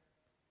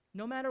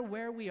 no matter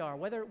where we are,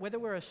 whether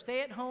we're a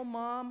stay-at-home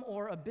mom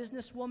or a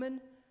businesswoman,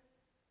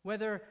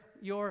 whether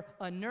you're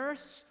a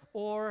nurse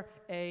or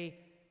a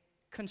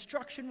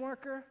construction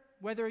worker,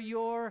 whether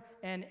you're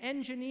an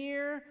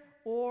engineer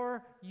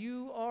or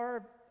you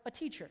are a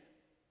teacher.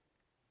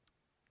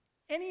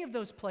 Any of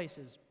those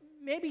places.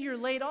 Maybe you're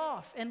laid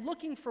off and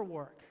looking for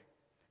work.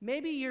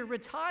 Maybe you're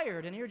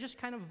retired and you're just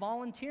kind of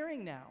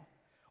volunteering now.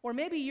 Or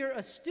maybe you're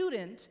a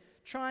student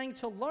trying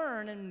to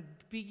learn and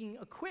being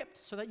equipped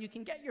so that you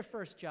can get your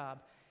first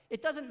job.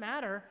 It doesn't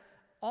matter.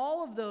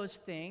 All of those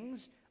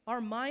things,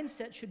 our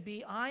mindset should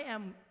be, I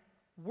am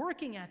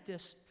working at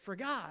this for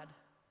God.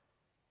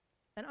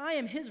 And I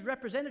am His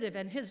representative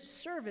and His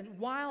servant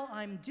while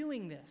I'm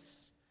doing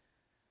this.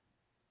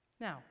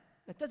 Now,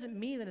 that doesn't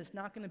mean that it's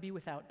not going to be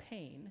without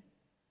pain.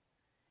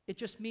 It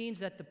just means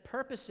that the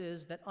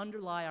purposes that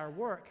underlie our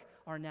work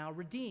are now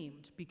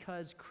redeemed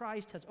because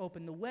Christ has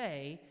opened the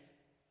way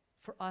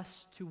for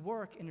us to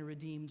work in a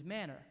redeemed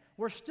manner.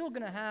 We're still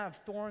going to have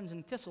thorns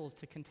and thistles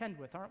to contend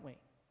with, aren't we?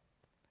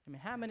 I mean,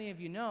 how many of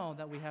you know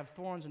that we have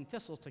thorns and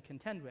thistles to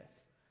contend with,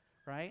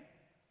 right?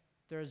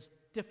 There's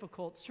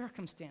difficult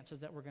circumstances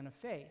that we're going to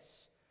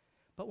face.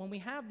 But when we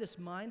have this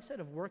mindset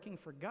of working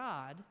for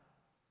God,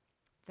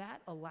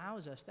 that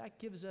allows us, that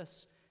gives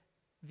us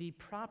the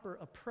proper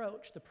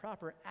approach, the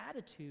proper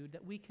attitude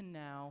that we can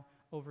now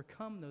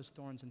overcome those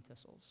thorns and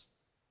thistles.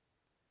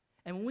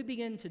 And when we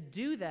begin to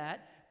do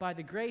that by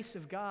the grace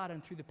of God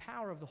and through the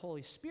power of the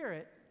Holy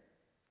Spirit,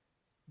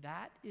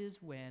 that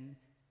is when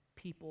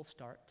people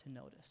start to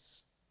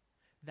notice.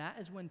 That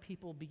is when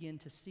people begin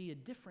to see a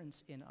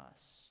difference in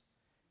us.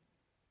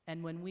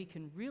 And when we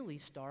can really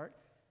start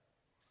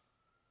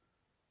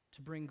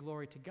to bring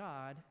glory to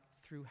God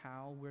through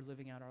how we're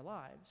living out our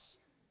lives.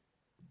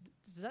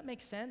 Does that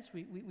make sense?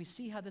 We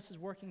see how this is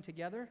working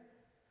together?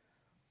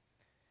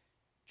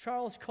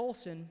 Charles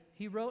Colson,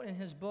 he wrote in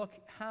his book,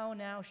 How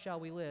Now Shall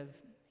We Live?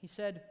 He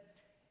said,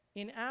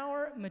 "In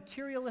our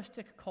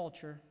materialistic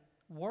culture,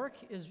 work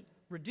is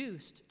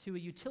reduced to a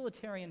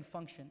utilitarian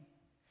function,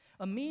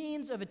 a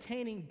means of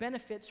attaining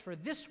benefits for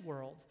this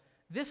world,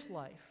 this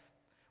life,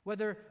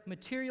 whether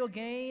material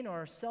gain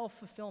or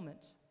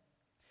self-fulfillment.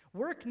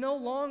 Work no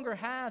longer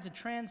has a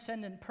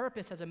transcendent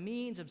purpose as a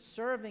means of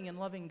serving and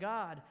loving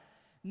God.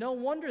 No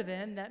wonder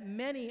then that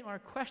many are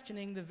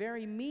questioning the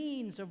very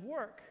means of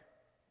work.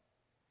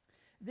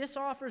 This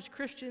offers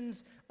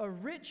Christians a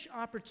rich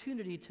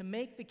opportunity to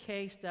make the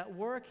case that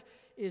work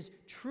is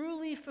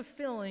truly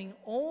fulfilling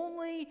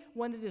only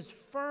when it is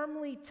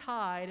firmly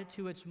tied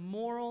to its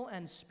moral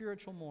and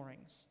spiritual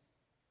moorings.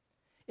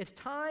 It's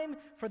time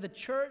for the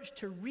church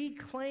to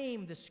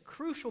reclaim this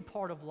crucial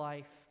part of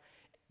life,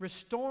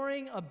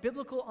 restoring a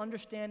biblical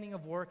understanding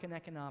of work and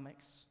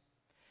economics,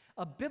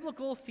 a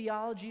biblical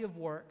theology of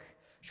work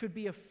should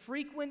be a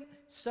frequent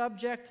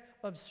subject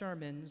of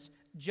sermons,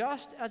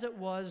 just as it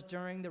was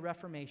during the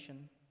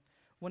Reformation,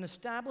 when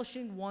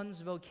establishing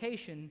one's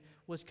vocation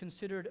was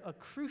considered a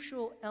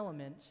crucial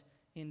element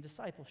in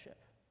discipleship.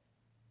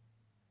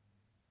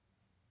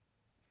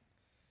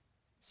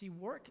 See,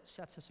 work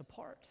sets us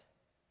apart.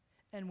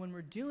 And when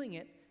we're doing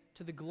it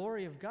to the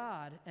glory of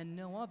God and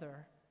no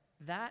other,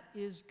 that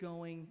is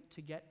going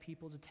to get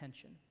people's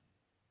attention.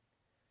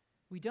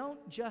 We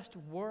don't just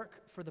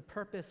work for the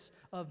purpose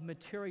of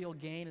material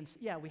gain. And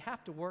yeah, we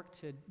have to work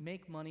to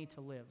make money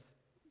to live.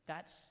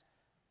 That's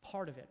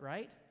part of it,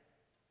 right?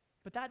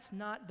 But that's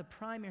not the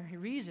primary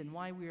reason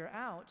why we are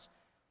out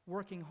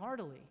working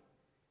heartily.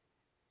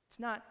 It's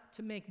not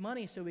to make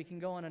money so we can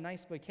go on a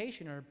nice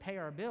vacation or pay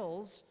our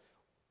bills.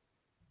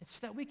 It's so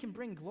that we can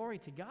bring glory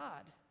to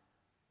God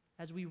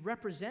as we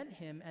represent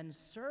Him and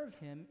serve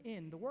Him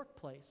in the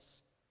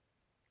workplace.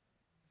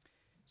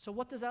 So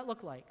what does that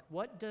look like?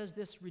 What does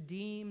this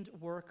redeemed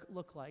work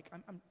look like?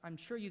 I'm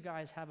sure you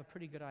guys have a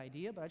pretty good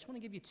idea, but I just want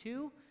to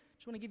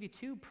give you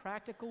two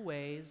practical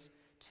ways,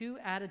 two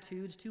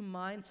attitudes, two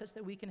mindsets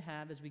that we can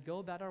have as we go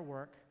about our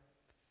work,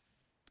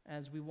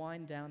 as we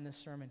wind down this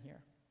sermon here.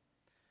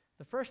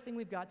 The first thing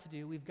we've got to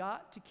do, we've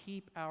got to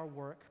keep our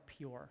work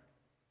pure.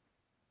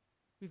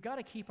 We've got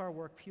to keep our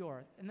work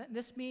pure. And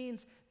this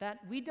means that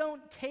we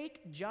don't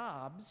take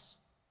jobs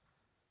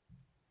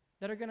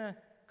that are going to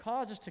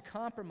cause us to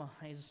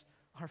compromise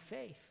our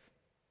faith.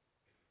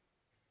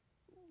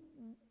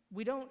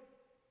 We don't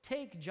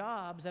take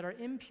jobs that are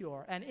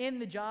impure. And in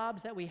the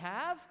jobs that we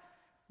have,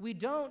 we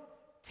don't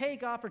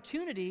take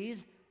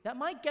opportunities that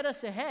might get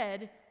us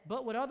ahead,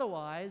 but would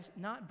otherwise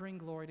not bring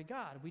glory to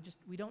God.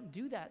 We don't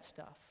do that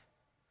stuff.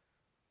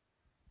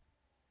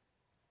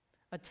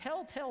 A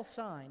telltale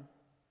sign,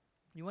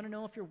 you want to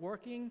know if you're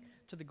working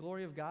to the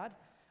glory of God?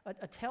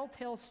 A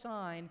telltale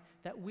sign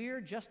that we're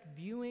just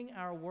viewing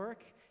our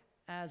work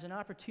as an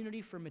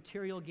opportunity for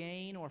material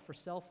gain or for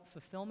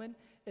self-fulfillment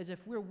is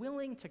if we're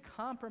willing to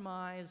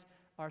compromise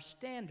our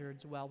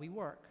standards while we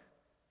work.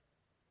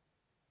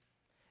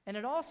 And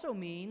it also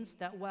means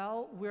that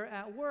while we're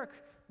at work,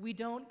 we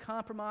don't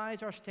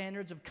compromise our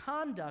standards of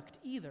conduct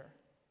either.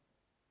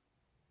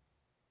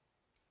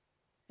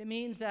 It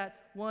means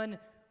that when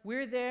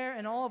we're there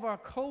and all of our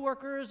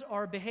coworkers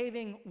are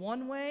behaving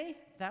one way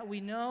that we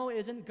know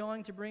isn't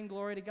going to bring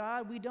glory to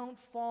God, we don't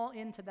fall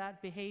into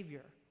that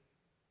behavior.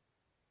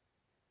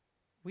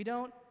 We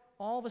don't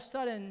all of a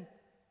sudden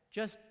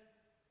just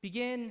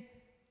begin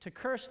to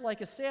curse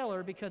like a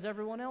sailor because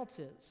everyone else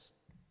is.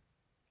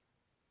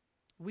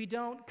 We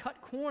don't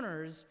cut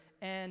corners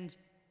and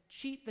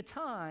cheat the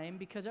time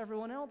because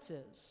everyone else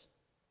is.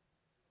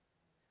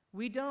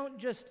 We don't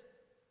just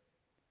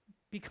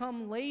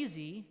become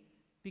lazy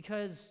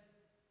because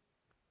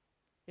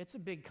it's a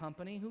big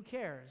company, who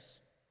cares?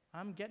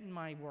 I'm getting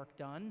my work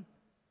done.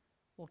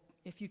 Well,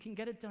 if you can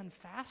get it done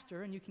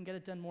faster and you can get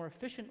it done more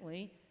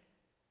efficiently,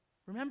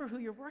 remember who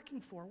you're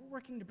working for. We're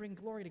working to bring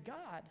glory to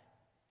God.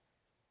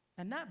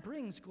 And that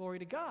brings glory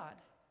to God.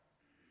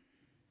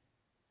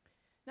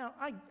 Now,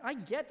 I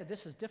get that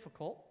this is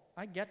difficult.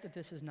 I get that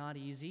this is not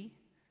easy.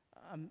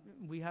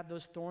 We have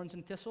those thorns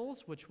and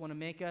thistles which want to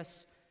make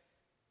us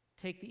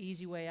take the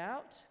easy way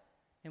out.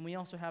 And we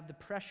also have the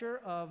pressure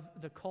of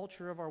the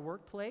culture of our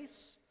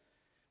workplace.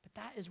 But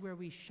that is where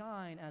we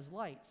shine as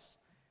lights.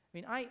 I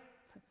mean,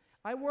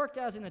 I worked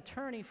as an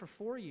attorney for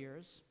 4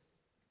 years,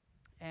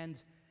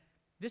 and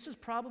this is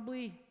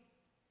probably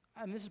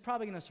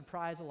going to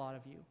surprise a lot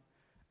of you.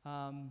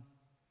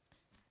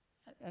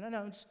 And I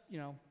know,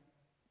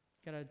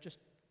 gotta just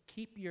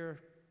keep your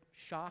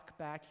shock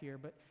back here,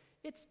 but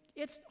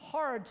it's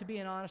hard to be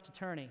an honest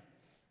attorney.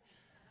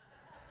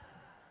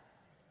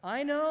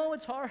 I know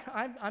it's hard.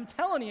 I'm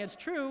telling you, it's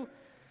true.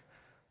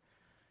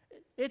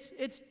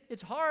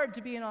 It's hard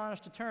to be an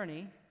honest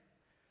attorney,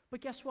 but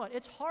guess what?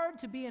 It's hard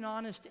to be an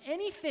honest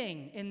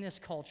anything in this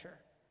culture,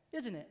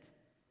 isn't it?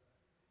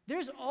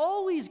 There's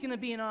always going to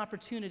be an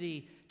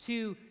opportunity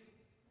to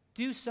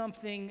do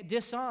something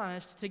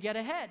dishonest to get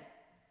ahead.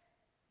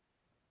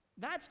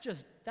 That's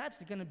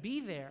going to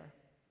be there.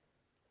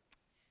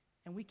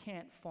 And we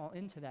can't fall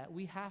into that.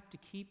 We have to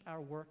keep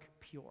our work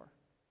pure.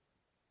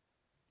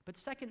 But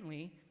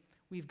secondly,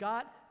 we've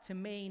got to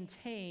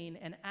maintain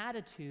an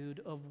attitude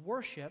of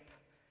worship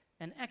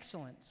and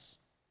excellence.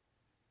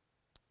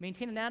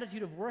 Maintain an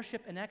attitude of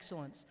worship and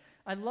excellence.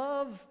 I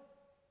love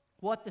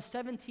what the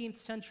 17th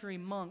century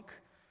monk,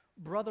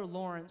 Brother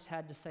Lawrence,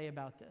 had to say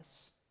about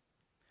this.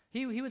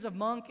 He was a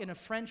monk in a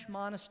French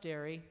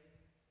monastery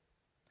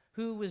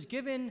who was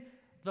given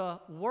the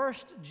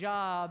worst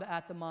job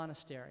at the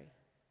monastery.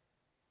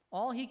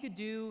 All he could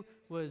do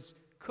was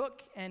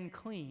cook and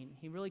clean.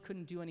 He really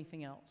couldn't do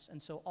anything else.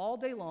 And so all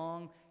day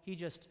long, he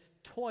just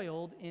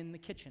toiled in the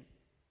kitchen.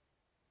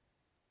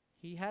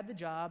 He had the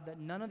job that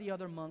none of the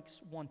other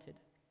monks wanted.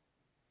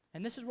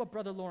 And this is what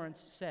Brother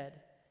Lawrence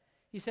said.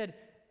 He said,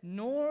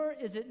 "Nor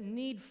is it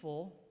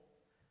needful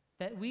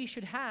that we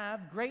should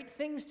have great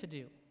things to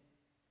do.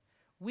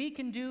 We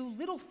can do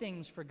little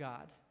things for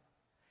God.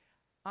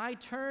 I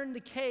turn the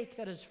cake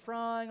that is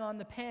frying on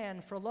the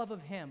pan for love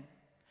of him.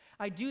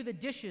 I do the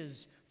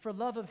dishes for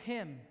love of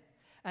him.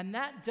 And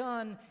that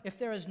done, if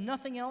there is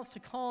nothing else to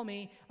call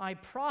me, I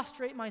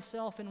prostrate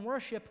myself in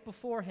worship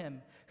before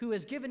him, who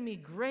has given me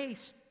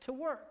grace to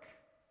work.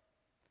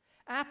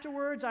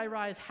 Afterwards, I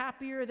rise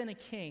happier than a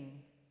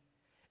king.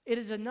 It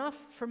is enough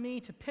for me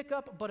to pick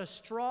up but a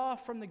straw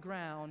from the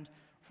ground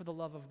for the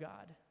love of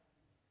God.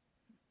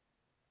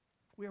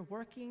 We are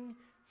working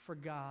for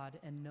God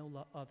and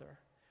no other.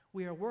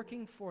 We are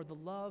working for the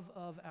love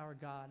of our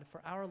God,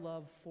 for our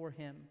love for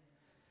him.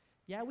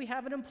 Yeah, we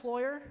have an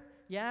employer.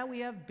 Yeah, we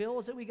have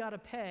bills that we got to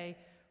pay,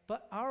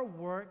 but our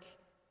work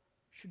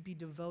should be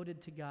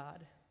devoted to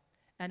God.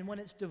 And when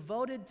it's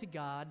devoted to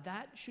God,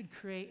 that should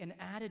create an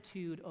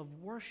attitude of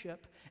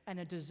worship and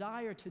a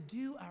desire to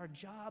do our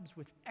jobs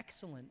with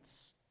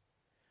excellence,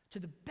 to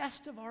the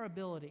best of our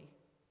ability,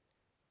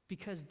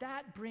 because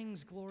that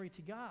brings glory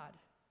to God.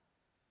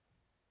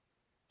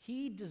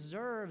 He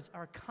deserves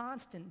our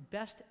constant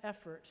best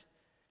effort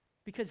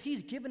because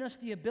he's given us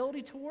the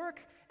ability to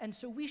work, and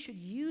so we should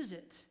use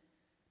it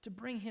to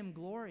bring him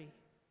glory.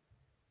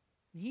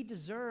 He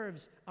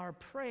deserves our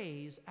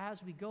praise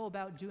as we go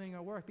about doing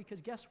our work,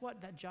 because guess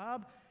what? That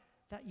job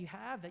that you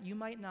have that you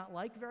might not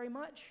like very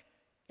much,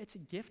 it's a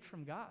gift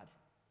from God.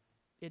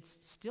 It's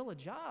still a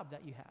job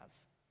that you have.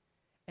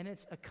 And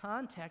it's a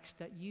context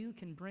that you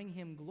can bring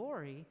him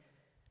glory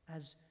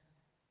as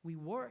we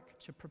work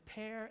to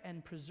prepare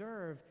and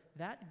preserve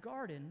that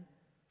garden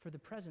for the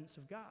presence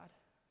of God.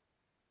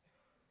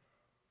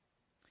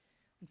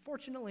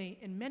 Unfortunately,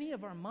 in many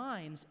of our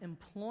minds,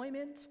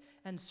 employment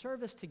and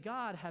service to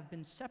God have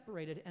been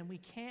separated, and we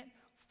can't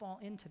fall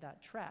into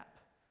that trap.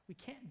 We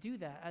can't do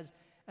that.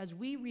 As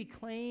we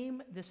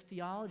reclaim this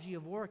theology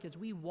of work, as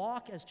we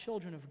walk as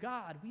children of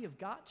God, we have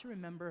got to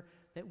remember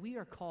that we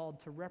are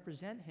called to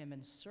represent him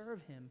and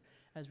serve him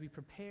as we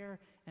prepare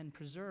and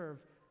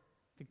preserve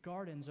the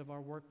gardens of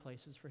our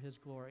workplaces for his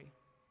glory.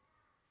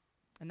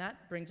 And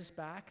that brings us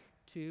back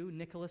to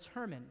Nicholas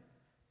Herman,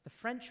 the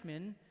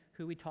Frenchman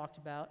who we talked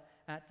about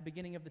at the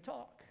beginning of the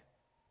talk.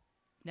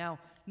 Now,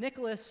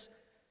 Nicholas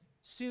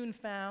soon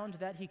found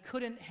that he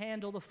couldn't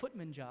handle the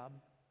footman job,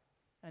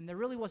 and there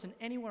really wasn't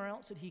anywhere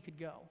else that he could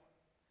go.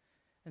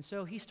 And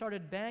so he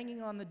started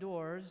banging on the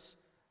doors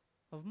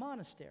of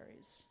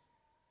monasteries.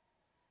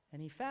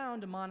 And he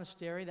found a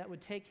monastery that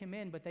would take him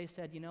in, but they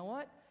said, you know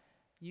what?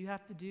 You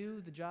have to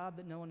do the job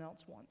that no one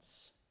else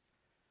wants.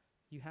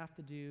 You have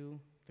to do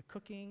the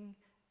cooking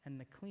and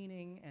the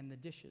cleaning and the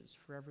dishes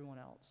for everyone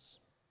else.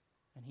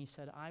 And he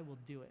said, I will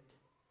do it.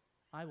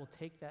 I will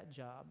take that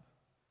job.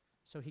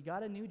 So he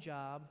got a new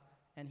job,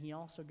 and he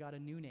also got a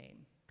new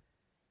name.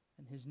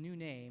 And his new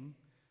name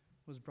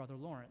was Brother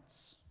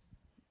Lawrence.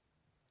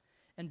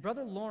 And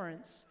Brother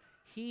Lawrence,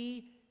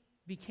 he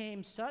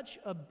became such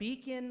a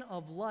beacon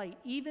of light,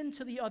 even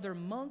to the other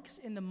monks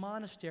in the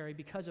monastery,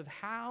 because of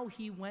how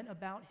he went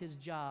about his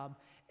job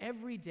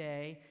every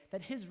day,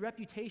 that his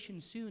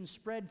reputation soon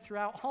spread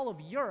throughout all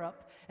of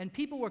Europe, and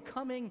people were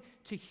coming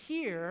to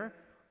hear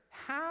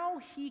how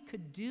he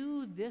could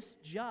do this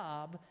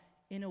job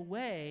in a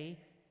way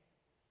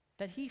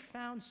that he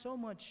found so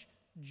much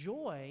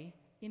joy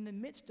in the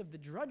midst of the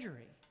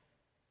drudgery.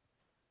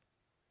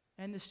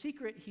 And the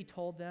secret, he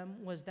told them,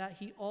 was that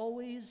he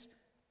always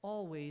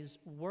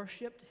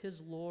worshiped his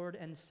Lord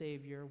and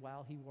Savior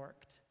while he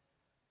worked.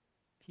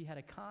 He had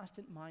a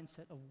constant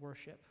mindset of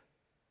worship.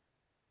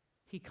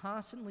 He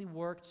constantly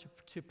worked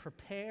to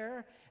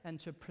prepare and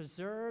to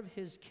preserve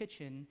his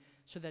kitchen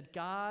so that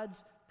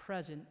God's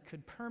presence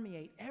could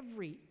permeate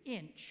every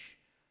inch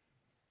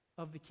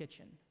of the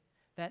kitchen.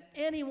 That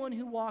anyone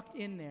who walked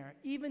in there,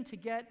 even to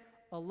get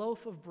a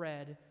loaf of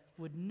bread,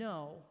 would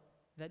know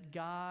that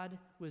God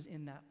was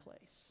in that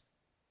place.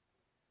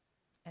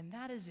 And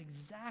that is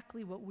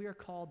exactly what we're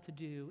called to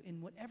do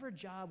in whatever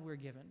job we're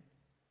given.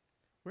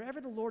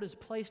 Wherever the Lord has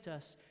placed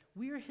us,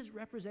 we are his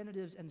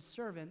representatives and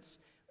servants.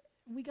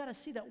 We got to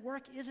see that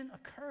work isn't a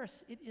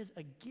curse, it is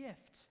a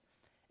gift.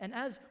 And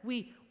as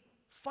we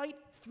fight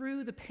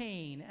through the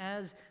pain,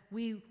 as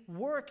we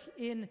work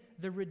in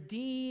the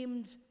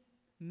redeemed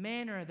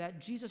manner that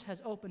Jesus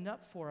has opened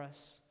up for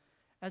us,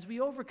 as we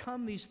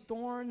overcome these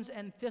thorns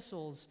and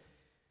thistles,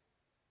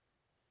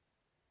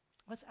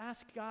 let's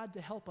ask God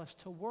to help us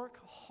to work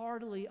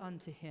heartily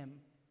unto him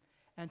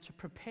and to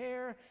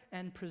prepare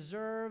and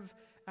preserve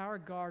our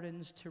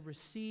gardens to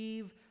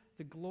receive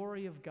the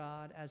glory of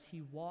God as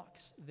he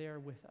walks there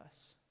with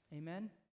us. Amen?